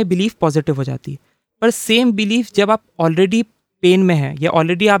 उस समय बिलीफ पॉजिटिव हो जाती है. पर सेम बिलीफ जब आप ऑलरेडी पेन में हैं या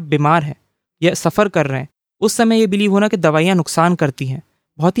ऑलरेडी आप बीमार हैं या सफ़र कर रहे हैं, उस समय ये बिलीव होना कि दवाइयाँ नुकसान करती हैं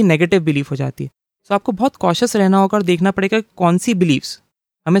बहुत ही नेगेटिव बिलीफ हो जाती है. तो आपको बहुत कॉशियस रहना होगा और देखना पड़ेगा कि कौन सी बिलीव्स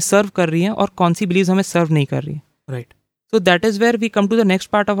हमें सर्व कर रही हैं और कौन सी बिलीव्स हमें सर्व नहीं कर रही हैं. Right. So that is where we come to the next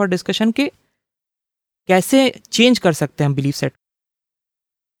part of our discussion कि कैसे चेंज कर सकते हैं हम बिलीफ सेट.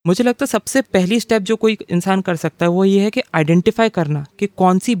 मुझे लगता है सबसे पहली स्टेप जो कोई इंसान कर सकता है वो ये है कि आइडेंटिफाई करना कि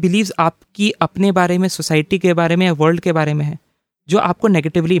कौन सी बिलीव्स आपकी अपने बारे में, सोसाइटी के बारे में या वर्ल्ड के बारे में है जो आपको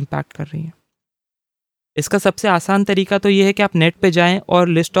नेगेटिवली इम्पैक्ट कर रही हैं. इसका सबसे आसान तरीका तो ये है कि आप नेट पे जाएं और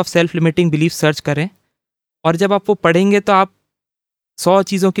list of self limiting belief search करें. और जब आप वो पढ़ेंगे तो आप 100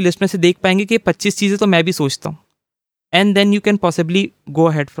 चीज़ों की लिस्ट में से देख पाएंगे कि 25 चीज़ें तो मैं भी सोचता हूँ. And then you can possibly go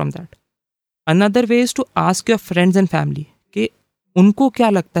ahead from that. Another way is to ask your friends and family कि उनको क्या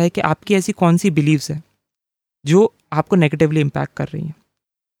लगता है कि आपकी ऐसी कौन सी बिलीव्स हैं जो आपको नेगेटिवली इम्पैक्ट कर रही हैं.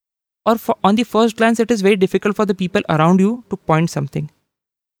 और on the first glance it is very difficult for the people around you two point something.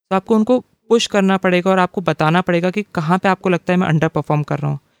 तो आपको उनको पुश करना पड़ेगा और आपको बताना पड़ेगा कि कहाँ पे आपको लगता है मैं अंडर परफॉर्म कर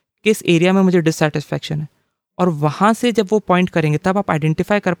रहा हूँ, किस एरिया में मुझे डिससेटिस्फैक्शन है. और वहाँ से जब वो पॉइंट करेंगे तब आप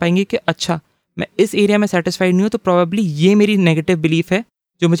आइडेंटिफाई कर पाएंगे कि अच्छा मैं इस एरिया में सेटिस्फाइड नहीं हूँ तो प्रोबेबली ये मेरी नेगेटिव बिलीफ है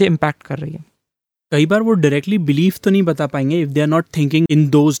जो मुझे इम्पैक्ट कर रही है. कई बार वो डायरेक्टली बिलीफ तो नहीं बता पाएंगे if they are not thinking in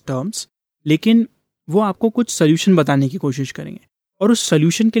those terms, लेकिन वो आपको कुछ सोल्यूशन बताने की कोशिश करेंगे. और उस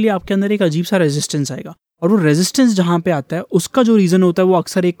सोल्यूशन के लिए आपके अंदर एक अजीब सा रेजिस्टेंस आएगा. और वो रेजिस्टेंस जहाँ पे आता है उसका जो रीज़न होता है वो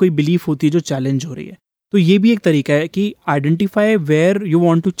अक्सर एक कोई बिलीफ होती है जो चैलेंज हो रही है. तो ये भी एक तरीका है कि identify where you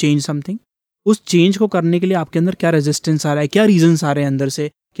want to change something. उस चेंज को करने के लिए आपके अंदर क्या रेजिस्टेंस आ रहा है, क्या रीजंस आ रहे हैं अंदर से,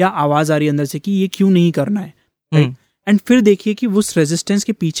 क्या आवाज़ आ रही है अंदर से कि ये क्यों नहीं करना है. एंड फिर देखिए कि उस रेजिस्टेंस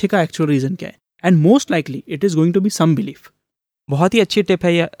के पीछे का एक्चुअल रीज़न क्या है. And most likely it is going to be some belief. बहुत ही अच्छी टिप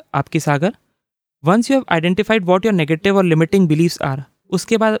है ये आपकी सागर. Once you have identified what your negative और लिमिटिंग बिलीव्स आर,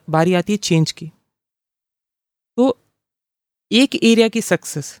 उसके बाद बारी आती है चेंज की. तो एक एरिया की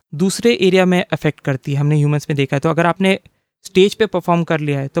सक्सेस दूसरे एरिया में अफेक्ट करती है, हमने ह्यूमंस में देखा है. तो अगर आपने स्टेज पे परफॉर्म कर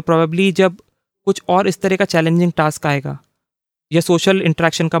लिया है तो प्रोबेबली जब कुछ और इस तरह का चैलेंजिंग टास्क आएगा या सोशल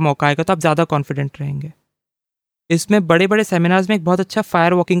इंटरेक्शन का मौका आएगा तो आप ज़्यादा कॉन्फिडेंट रहेंगे. इसमें बड़े बड़े सेमिनार्स में एक बहुत अच्छा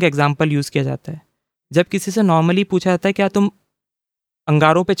फायर वॉकिंग का एग्जाम्पल यूज़ किया जाता है. जब किसी से नॉर्मली पूछा जाता है क्या तुम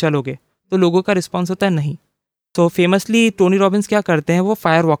अंगारों पे चलोगे, तो लोगों का रिस्पॉन्स होता है नहीं. तो फेमसली टोनी रॉबिन्स क्या करते हैं, वो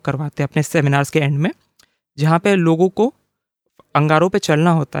फायर वॉक करवाते हैं अपने सेमिनार्स के एंड में, जहाँ पे लोगों को अंगारों पे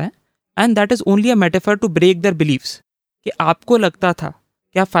चलना होता है. And that is only a metaphor to break there beliefs कि आपको लगता था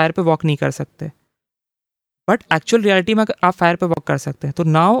कि आप फायर पे वॉक नहीं कर सकते, बट एक्चुअल रियलिटी में आप फायर पे वॉक कर सकते हैं. तो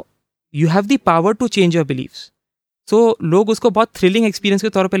now you have the power to change your beliefs. सो लोग उसको बहुत थ्रिलिंग एक्सपीरियंस के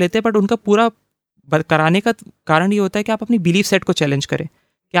तौर पे लेते हैं, बट उनका पूरा कराने का कारण ये होता है कि आप अपनी बिलीफ सेट को चैलेंज करें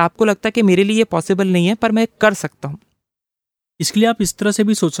कि आपको लगता है कि मेरे लिए ये पॉसिबल नहीं है पर मैं कर सकता हूँ. इसके लिए आप इस तरह से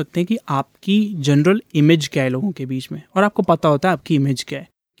भी सोच सकते हैं कि आपकी जनरल इमेज क्या है लोगों के बीच में, और आपको पता होता है आपकी इमेज क्या है.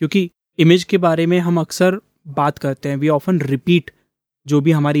 क्योंकि इमेज के बारे में हम अक्सर बात करते हैं, वी ऑफन रिपीट जो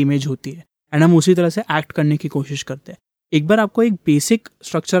भी हमारी इमेज होती है एंड हम उसी तरह से एक्ट करने की कोशिश करते हैं. एक बार आपको एक बेसिक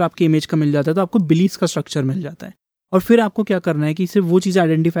स्ट्रक्चर आपकी इमेज का मिल जाता है तो आपको बिलीफ का स्ट्रक्चर मिल जाता है. और फिर आपको क्या करना है कि सिर्फ वो चीज़ें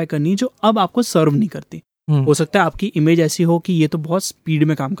आइडेंटिफाई करनी है जो अब आपको सर्व नहीं करती. हो सकता है आपकी इमेज ऐसी हो कि ये तो बहुत स्पीड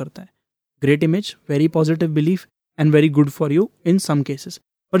में काम करता है, great image, very positive belief and very good for you in some cases.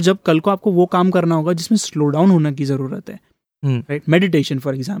 पर जब कल को आपको वो काम करना होगा जिसमें स्लो डाउन होने की ज़रूरत है, राइट, मेडिटेशन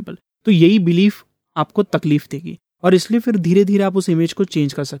फॉर एग्जाम्पल, तो यही बिलीफ आपको तकलीफ देगी. और इसलिए फिर धीरे धीरे आप उस इमेज को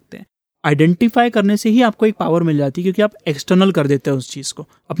चेंज कर सकते हैं. आइडेंटिफाई करने से ही आपको एक पावर मिल जाती है क्योंकि आप एक्सटर्नल कर देते हैं उस चीज़ को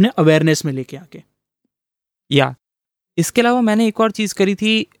अपने अवेयरनेस में लेके आके. या इसके अलावा मैंने एक और चीज़ करी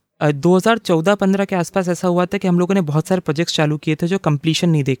थी 2014-15 के आसपास. ऐसा हुआ था कि हम लोगों ने बहुत सारे प्रोजेक्ट्स चालू किए थे जो कंप्लीशन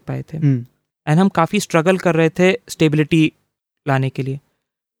नहीं देख पाए थे एंड हम काफ़ी स्ट्रगल कर रहे थे स्टेबिलिटी लाने के लिए.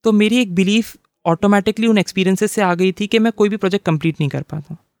 तो मेरी एक बिलीफ ऑटोमेटिकली उन एक्सपीरियंसेस से आ गई थी कि मैं कोई भी प्रोजेक्ट कंप्लीट नहीं कर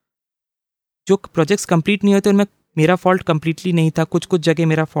पाता. जो प्रोजेक्ट्स कंप्लीट नहीं होते उनमें मेरा फॉल्ट कंप्लीटली नहीं था, कुछ कुछ जगह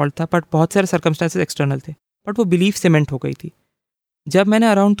मेरा फॉल्ट था, बट बहुत सारे सर्कमस्टांसेस एक्सटर्नल थे, बट वो बिलीफ सीमेंट हो गई थी। जब मैंने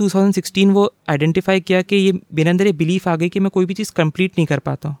अराउंड 2016 वो आइडेंटिफाई किया कि ये मेरे अंदर ये बिलीफ आ गई कि मैं कोई भी चीज़ कंप्लीट नहीं कर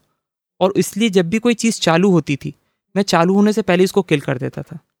पाता हूँ, और इसलिए जब भी कोई चीज़ चालू होती थी मैं चालू होने से पहले इसको किल कर देता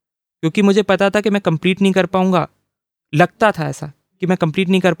था, क्योंकि मुझे पता था कि मैं कंप्लीट नहीं कर पाऊँगा। लगता था ऐसा कि मैं कंप्लीट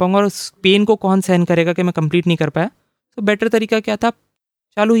नहीं कर पाऊँगा, और उस पेन को कौन सहन करेगा कि मैं कंप्लीट नहीं कर पाया। तो बेटर तरीका क्या था,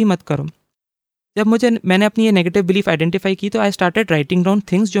 चालू ही मत करो। जब मैंने अपनी ये नेगेटिव बिलीफ आइडेंटिफाई की तो I started writing down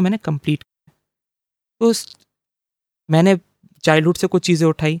things जो मैंने कंप्लीट किया। तो मैंने चाइल्डहुड से कुछ चीज़ें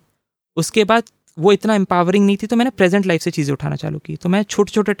उठाई, उसके बाद वो इतना एम्पावरिंग नहीं थी तो मैंने प्रेजेंट लाइफ से चीज़ें उठाना चालू की। तो मैं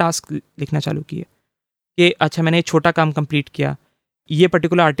छोटे छोटे टास्क लिखना चालू किए कि अच्छा मैंने ये छोटा काम कंप्लीट किया, ये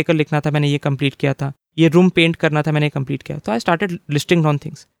पर्टिकुलर आर्टिकल लिखना था मैंने ये कंप्लीट किया था, ये रूम पेंट करना था मैंने कंप्लीट किया। तो I started listing down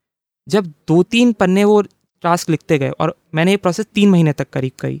things. जब 2-3 पन्ने वो टास्क लिखते गए और मैंने ये प्रोसेस 3 महीने तक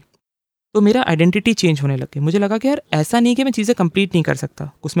करीब करी, तो मेरा आइडेंटिटी चेंज होने लगी। मुझे लगा कि यार ऐसा नहीं कि मैं चीज़ें कंप्लीट नहीं कर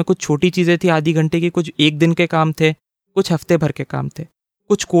सकता। उसमें कुछ छोटी चीज़ें थी आधी घंटे की, कुछ 1 दिन के काम थे, कुछ हफ्ते भर के काम थे,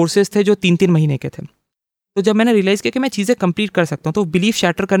 कुछ कोर्सेज थे जो 3-3 महीने के थे। तो जब मैंने रियलाइज़ किया कि मैं चीज़ें कंप्लीट कर सकता हूँ तो बिलीफ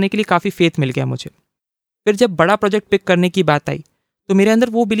शैटर करने के लिए काफ़ी फेथ मिल गया मुझे। फिर जब बड़ा प्रोजेक्ट पिक करने की बात आई तो मेरे अंदर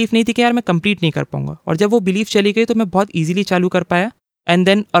वो बिलीफ नहीं थी कि यार मैं कंप्लीट नहीं कर पाऊंगा, और जब वो बिलीफ चली गई तो मैं बहुत ईजिली चालू कर पाया, and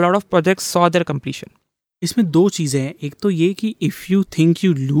then a lot of projects saw there completion. इसमें 2 चीज़ें हैं। एक तो ये कि if you think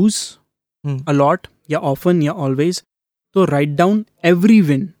you lose a lot या often या always, तो write down every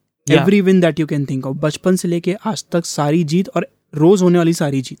win that you can think of. बचपन से लेके आज तक सारी जीत और रोज होने वाली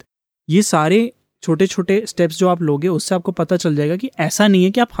सारी जीत, ये सारे छोटे छोटे स्टेप्स जो आप लोगे उससे आपको पता चल जाएगा कि ऐसा नहीं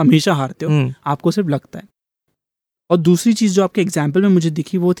है कि आप हमेशा हारते हो, आपको सिर्फ लगता है। और दूसरी चीज़ जो आपके एग्जाम्पल में मुझे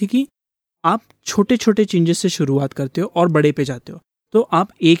दिखी वो थी कि आप छोटे छोटे चेंजेस से शुरुआत करते हो और बड़े पे जाते हो। तो आप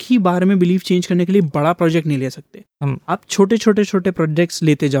एक ही बार में बिलीफ चेंज करने के लिए बड़ा प्रोजेक्ट नहीं ले सकते, आप छोटे छोटे प्रोजेक्ट्स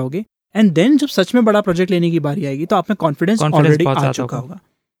लेते जाओगे, एंड देन जब सच में बड़ा प्रोजेक्ट लेने की बारी आएगी तो आप में कॉन्फिडेंस ऑलरेडी आ चुका होगा।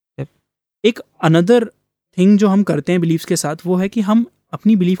 एक अनदर थिंग जो हम करते हैं बिलीफ्स के साथ वो है कि हम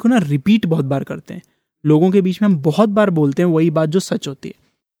अपनी बिलीफ को ना रिपीट बहुत बार करते हैं। लोगों के बीच में हम बहुत बार बोलते हैं वही बात जो सच होती है,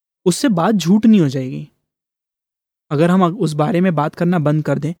 उससे बात झूठ नहीं हो जाएगी। अगर हम उस बारे में बात करना बंद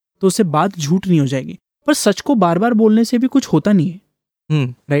कर दें तो उससे बात झूठ नहीं हो जाएगी। पर सच को बार बार बोलने से भी कुछ होता नहीं है,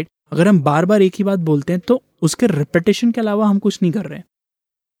 राइट? अगर हम बार बार एक ही बात बोलते हैं तो उसके रिपीटेशन के अलावा हम कुछ नहीं कर रहे हैं।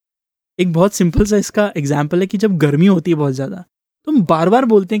 एक बहुत सिंपल सा इसका एग्जाम्पल है कि जब गर्मी होती है बहुत ज़्यादा तो हम बार बार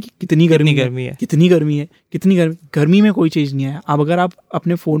बोलते हैं कि कितनी गर्मी है। गर्मी में कोई चीज़ नहीं है। अब अगर आप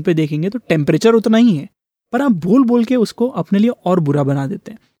अपने फ़ोन पे देखेंगे तो टेम्परेचर उतना ही है, पर आप बोल बोल के उसको अपने लिए और बुरा बना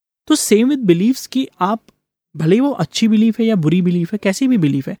देते हैं। तो सेम विद बिलीव्स कि आप भले ही वो अच्छी बिलीफ है या बुरी बिलीफ है, कैसी भी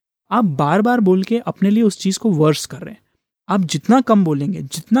बिलीफ है, आप बार बार बोल के अपने लिए उस चीज़ को वर्स कर रहे हैं। आप जितना कम बोलेंगे,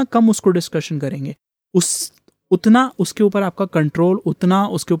 जितना कम उसको डिस्कशन करेंगे, उतना उसके ऊपर आपका कंट्रोल, उतना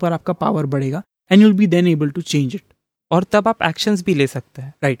उसके ऊपर आपका पावर बढ़ेगा, and you'll be then able to change it. और तब आप एक्शंस भी ले सकते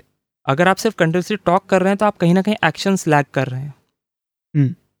हैं, राइट? अगर आप सिर्फ कंटिन्यूसली टॉक कर रहे हैं तो आप कहीं ना कहीं एक्शंस लैग कर रहे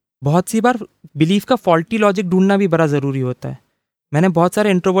हैं। बहुत सी बार बिलीफ का फॉल्टी लॉजिक ढूंढना भी बड़ा ज़रूरी होता है। मैंने बहुत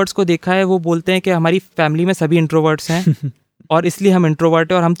सारे इंट्रोवर्ट्स को देखा है, वो बोलते हैं कि हमारी फैमिली में सभी इंट्रोवर्ट्स हैं और इसलिए हम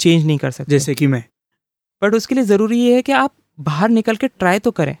इंट्रोवर्ट हैं और हम चेंज नहीं कर सकते, जैसे कि मैं। बट उसके लिए ज़रूरी ये है कि आप बाहर निकल के ट्राई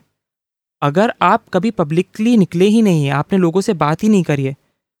तो करें। अगर आप कभी पब्लिकली निकले ही नहीं है, आपने लोगों से बात ही नहीं करी है,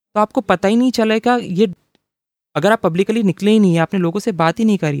 तो आपको पता ही नहीं चलेगा ये। अगर आप पब्लिकली निकले ही नहीं है, आपने लोगों से बात ही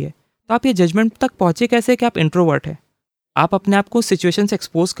नहीं करी है, तो आप ये जजमेंट तक पहुँचे कैसे कि आप इंट्रोवर्ट है। आप अपने आप को सिचुएशन से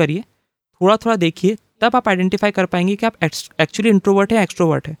एक्सपोज करिए, थोड़ा थोड़ा देखिए, तब आप आइडेंटिफाई कर पाएंगे कि आप एक्चुअली इंट्रोवर्ट है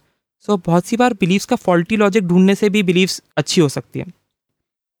एक्सट्रोवर्ट है। सो बहुत सी बार बिलीव्स का फॉल्टी लॉजिक ढूंढने से भी बिलीव्स अच्छी हो सकती है।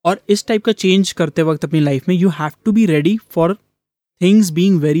 और इस टाइप का चेंज करते वक्त अपनी लाइफ में you have to be ready for things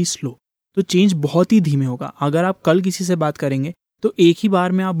being very slow. तो चेंज बहुत ही धीमे होगा। अगर आप कल किसी से बात करेंगे तो एक ही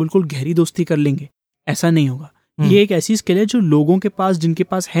बार में आप बिल्कुल गहरी दोस्ती कर लेंगे, ऐसा नहीं होगा। ये एक ऐसी स्किल है जो लोगों के पास, जिनके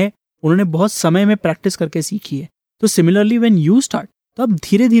पास है, उन्होंने बहुत समय में प्रैक्टिस करके सीखी है। तो सिमिलरली व्हेन यू स्टार्ट, तो आप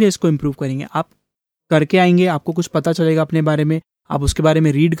धीरे धीरे इसको इम्प्रूव करेंगे। आप करके आएंगे, आपको कुछ पता चलेगा अपने बारे में, आप उसके बारे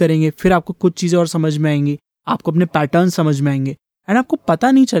में रीड करेंगे, फिर आपको कुछ चीज़ें और समझ में आएंगी, आपको अपने पैटर्न समझ में आएंगे, एंड आपको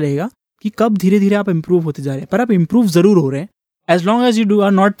पता नहीं चलेगा कि कब धीरे धीरे आप इम्प्रूव होते जा रहे हैं। पर आप इम्प्रूव जरूर हो रहे हैं, as long as you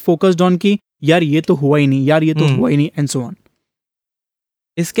are not focused on कि यार ये तो हुआ ही नहीं, यार ये तो हुआ ही नहीं, एंड सो ऑन।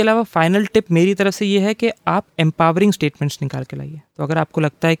 इसके अलावा फाइनल टिप मेरी तरफ से ये है कि आप एम्पावरिंग स्टेटमेंट्स निकाल के लाइए। तो अगर आपको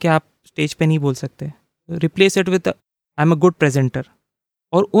लगता है कि आप स्टेज पे नहीं बोल सकते, replace it with I am a good presenter,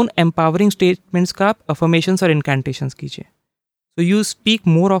 और उन एम्पावरिंग स्टेटमेंट्स का आप अफर्मेशंस और इनकैंटेशंस कीजिए। So you speak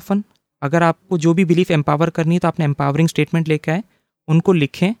more often. अगर आपको जो भी बिलीफ एम्पावर करनी है तो आपने एम्पावरिंग स्टेटमेंट लेके आए, उनको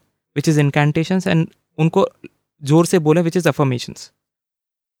लिखें विच इज़ इनकैंटेशंस, एंड उनको जोर से बोलें विच इज़ अफर्मेशंस।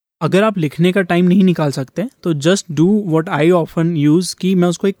 अगर आप लिखने का टाइम नहीं निकाल सकते तो just do what I often use, कि मैं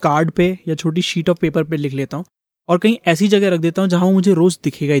उसको एक कार्ड पे या छोटी शीट ऑफ पेपर पे लिख लेता हूँ और कहीं ऐसी जगह रख देता हूँ जहाँ वो मुझे रोज़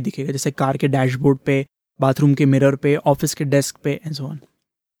दिखेगा ही दिखेगा, जैसे कार के डैशबोर्ड पे, बाथरूम के मिरर पे, ऑफिस के डेस्क पे एंड सो ऑन।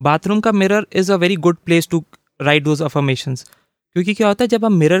 बाथरूम का mirror is a very good place to right those affirmations, क्योंकि क्या होता है जब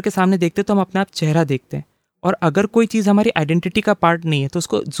हम मिरर के सामने देखते हैं तो हम अपने आप चेहरा देखते हैं, और अगर कोई चीज़ हमारी आइडेंटिटी का पार्ट नहीं है तो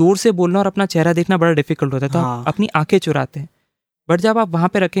उसको जोर से बोलना और अपना चेहरा देखना बड़ा डिफिकल्ट होता है, तो हम अपनी आंखें चुराते हैं। बट जब आप वहाँ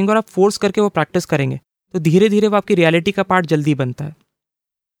पे रखेंगे और आप फोर्स करके वो प्रैक्टिस करेंगे तो धीरे धीरे वो आपकी रियलिटी का पार्ट जल्दी बनता है।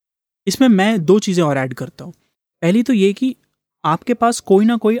 इसमें मैं 2 चीज़ें और ऐड करता हूँ। पहली तो ये कि आपके पास कोई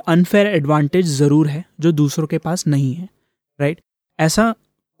ना कोई अनफेयर एडवांटेज ज़रूर है जो दूसरों के पास नहीं है, राइट? ऐसा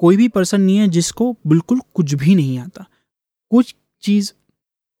कोई भी पर्सन नहीं है जिसको बिल्कुल कुछ भी नहीं आता।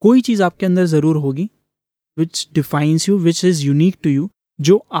 कोई चीज़ आपके अंदर ज़रूर होगी which defines you, which is unique to you,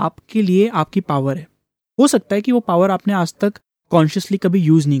 जो आपके लिए आपकी पावर है। हो सकता है कि वो पावर आपने आज तक कॉन्शियसली कभी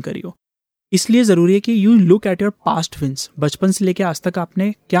यूज़ नहीं करी हो। इसलिए ज़रूरी है कि you look at your past wins. बचपन से लेकर आज तक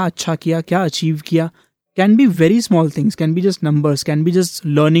आपने क्या अच्छा किया, क्या अचीव किया। Can be very small things, can be just numbers, can be just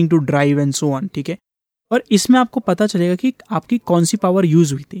learning to drive and so on, ठीक है? और इसमें आपको पता चलेगा कि आपकी कौन सी पावर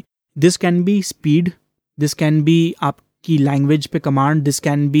यूज़ हुई थी। This can be speed, this can be आपकी लैंग्वेज पे command, this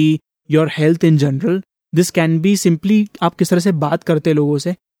can be your health in general, this can be simply आप किस तरह से बात करते हैं लोगों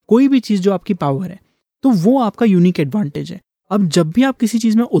से। कोई भी चीज़ जो आपकी पावर है तो वो आपका यूनिक एडवांटेज है। अब जब भी आप किसी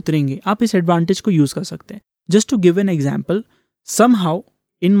चीज़ में उतरेंगे आप इस एडवांटेज को यूज़ कर सकते हैं। Just to give an example, some how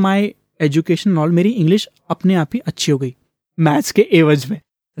in my education all मेरी इंग्लिश अपने आप ही अच्छी हो गई मैथ्स के एवज में,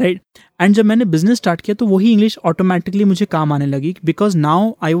 राइट? एंड जब मैंने बिजनेस स्टार्ट किया तो वही इंग्लिश ऑटोमेटिकली मुझे काम आने लगी, because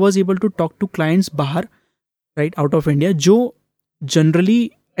now I was able to talk to clients बाहर, राइट, आउट ऑफ इंडिया, जो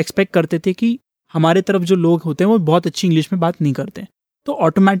जनरली एक्सपेक्ट करते थे कि हमारे तरफ जो लोग होते हैं वो बहुत अच्छी इंग्लिश में बात नहीं करते। तो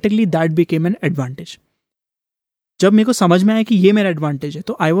automatically that became an advantage. जब मेरे को समझ में आया कि ये मेरा एडवांटेज है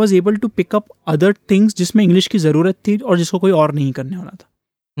तो I was able to pick up other things जिसमें इंग्लिश की ज़रूरत थी और जिसको कोई और नहीं करने वाला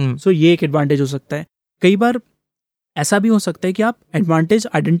था। सो ये एक एडवांटेज हो सकता है। कई बार ऐसा भी हो सकता है कि आप एडवांटेज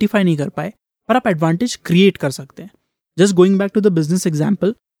आइडेंटिफाई नहीं कर पाए पर आप एडवांटेज क्रिएट कर सकते हैं। Just going back to the business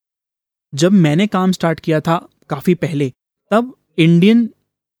example, जब मैंने काम स्टार्ट किया था काफ़ी पहले, तब इंडियन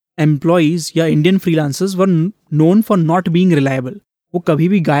एम्प्लॉयज़ या Indian freelancers were known for not being reliable. वो कभी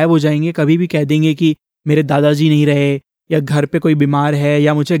भी गायब हो जाएंगे, कभी भी कह देंगे कि मेरे दादाजी नहीं रहे, या घर पे कोई बीमार है,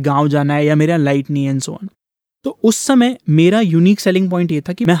 या मुझे गांव जाना है, या मेरे यहाँ लाइट नहीं है एंड सो ऑन। तो उस समय मेरा यूनिक सेलिंग पॉइंट ये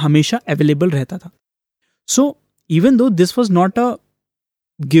था कि मैं हमेशा अवेलेबल रहता था। So even though this was not a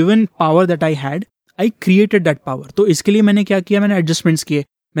given power that I had, I created that power. तो इसके लिए मैंने क्या किया, मैंने एडजस्टमेंट्स किए।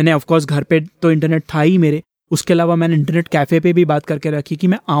 मैंने ऑफकोर्स घर पे तो इंटरनेट था ही मेरे, उसके अलावा मैंने इंटरनेट कैफ़े पे भी बात करके रखी कि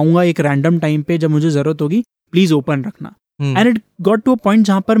मैं आऊँगा एक रैंडम टाइम पे, जब मुझे ज़रूरत होगी प्लीज़ ओपन रखना। And it got to a point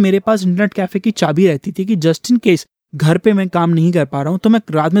जहाँ पर मेरे पास इंटरनेट कैफ़े की चाबी रहती थी कि जस्ट इन केस घर पे मैं काम नहीं कर पा रहा हूँ तो मैं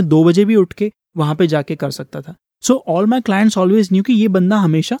रात में 2 बजे भी उठ के वहाँ पे जाके कर सकता था। So all my clients always new कि ये बंदा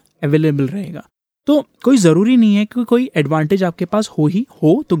हमेशा अवेलेबल रहेगा। तो कोई ज़रूरी नहीं है कि कोई एडवांटेज आपके पास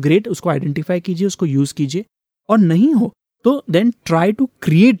हो तो ग्रेट, उसको आइडेंटिफाई कीजिए, उसको यूज़ कीजिए, और नहीं हो तो then try to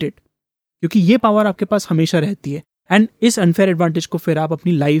create it, क्योंकि ये पावर आपके पास हमेशा रहती है। एंड इस अनफेयर एडवांटेज को फिर आप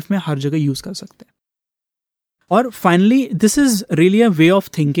अपनी लाइफ में हर जगह यूज़ कर सकते हैं। और finally this is really a way of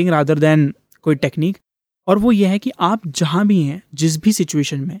thinking rather than कोई टेक्निक, और वो ये है कि आप जहाँ भी हैं, जिस भी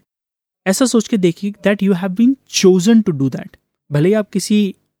सिचुएशन में, ऐसा सोच के देखिए that you have been chosen to do that. भले ही आप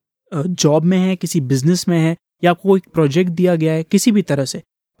किसी जॉब में हैं, किसी बिजनेस में हैं, या आपको कोई प्रोजेक्ट दिया गया है किसी भी तरह से,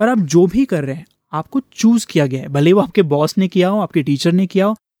 पर आप जो भी कर रहे हैं आपको चूज़ किया गया है। भले वो आपके बॉस ने किया हो, आपके टीचर ने किया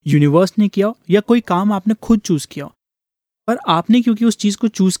हो, यूनिवर्स ने किया हो, या कोई काम आपने खुद चूज़ किया हो, पर आपने क्योंकि उस चीज़ को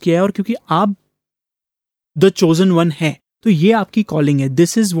चूज़ किया है और क्योंकि आप द चोजन वन है, तो ये आपकी कॉलिंग है।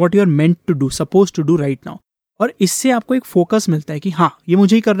 This is what you are meant to do, suppose to do right now. और इससे आपको एक फोकस मिलता है कि हाँ ये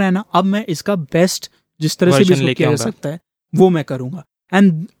मुझे ही करना है ना, अब मैं इसका बेस्ट जिस तरह से भी इसको किया जा सकता है वो मैं करूँगा।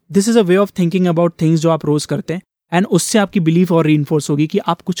 And this is a way of thinking about things जो आप रोज करते हैं, एंड उससे आपकी बिलीफ और रीइंफोर्स होगी कि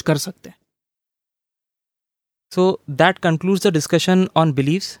आप कुछ कर सकते हैं। So that concludes the discussion on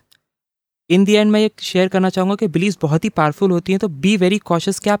beliefs. In the and मैं ये शेयर करना चाहूँगा कि बिलीव्स बहुत ही पावरफुल होती हैं, तो बी वेरी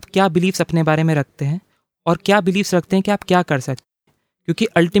कॉशियस कि आप क्या बिलीव्स अपने बारे में रखते हैं और क्या बिलीव्स रखते हैं कि आप क्या कर सकते हैं, क्योंकि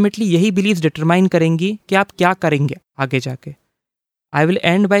अल्टीमेटली यही बिलीव्स डिटरमाइन करेंगी कि आप क्या करेंगे आगे जाके। I will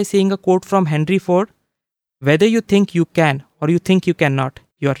and by saying a quote from Henry Ford, whether you think you can और you think you can not,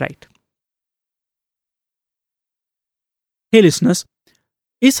 you are right. Hey listeners,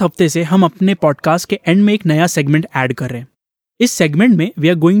 इस हफ्ते से हम अपने पॉडकास्ट के एंड में एक नया सेगमेंट ऐड कर रहे हैं। इस सेगमेंट में we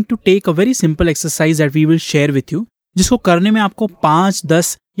are going to take a very simple exercise that we will share with you, जिसको करने में आपको 5,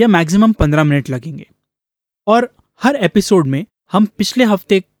 10 या मैक्सिमम 15 मिनट लगेंगे। और हर एपिसोड में हम पिछले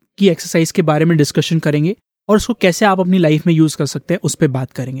हफ्ते की एक्सरसाइज के बारे में डिस्कशन करेंगे और उसको कैसे आप अपनी लाइफ में यूज कर सकते हैं उस पर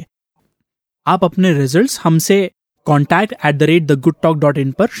बात करेंगे। आप अपने रिजल्ट्स हमसे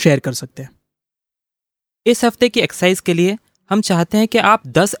contact@thegoodtalk.in पर शेयर कर सकते हैं। इस हफ्ते की एक्सरसाइज के लिए हम चाहते हैं कि आप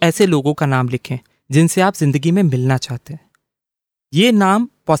 10 ऐसे लोगों का नाम लिखें जिनसे आप जिंदगी में मिलना चाहते हैं। ये नाम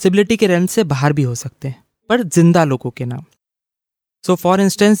पॉसिबिलिटी के रेंज से बाहर भी हो सकते हैं, पर जिंदा लोगों के नाम। सो फॉर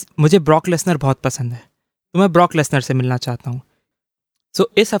इंस्टेंस, मुझे ब्रॉक लेसनर बहुत पसंद है, तो मैं ब्रॉक लेसनर से मिलना चाहता हूँ।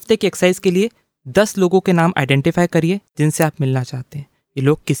 सो इस हफ्ते की एक्सरसाइज के लिए 10 लोगों के नाम आइडेंटिफाई करिए जिनसे आप मिलना चाहते हैं। ये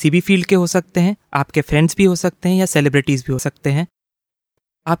लोग किसी भी फील्ड के हो सकते हैं, आपके फ्रेंड्स भी हो सकते हैं या सेलिब्रिटीज भी हो सकते हैं।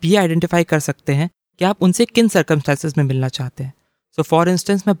 आप ये आइडेंटिफाई कर सकते हैं कि आप उनसे किन सर्कमस्टेंसेस में मिलना चाहते हैं। सो फॉर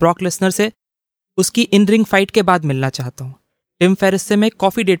इंस्टेंस, मैं ब्रॉक लेसनर से उसकी इन रिंग फाइट के बाद मिलना चाहता हूँ। टिम फेरिस से मैं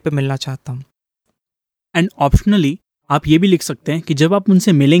कॉफी डेट पे मिलना चाहता हूँ। एंड ऑप्शनली आप ये भी लिख सकते हैं कि जब आप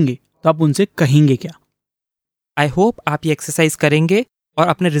उनसे मिलेंगे तो आप उनसे कहेंगे क्या। आई होप आप ये एक्सरसाइज करेंगे और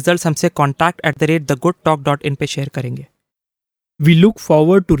अपने रिजल्ट्स हमसे contact@thegoodtalk.in पे शेयर करेंगे। We look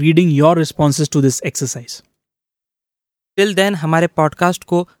forward to reading your responses to this exercise. Till then हमारे पॉडकास्ट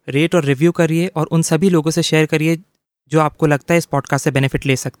को रेट और रिव्यू करिए और उन सभी लोगों से शेयर करिए जो आपको लगता है इस पॉडकास्ट से बेनिफिट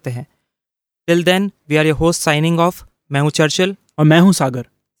ले सकते हैं। Till then, we are your host signing off. मैं हूँ चर्चिल और मैं हूँ Sagar.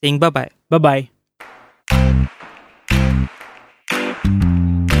 Saying bye bye. Bye bye.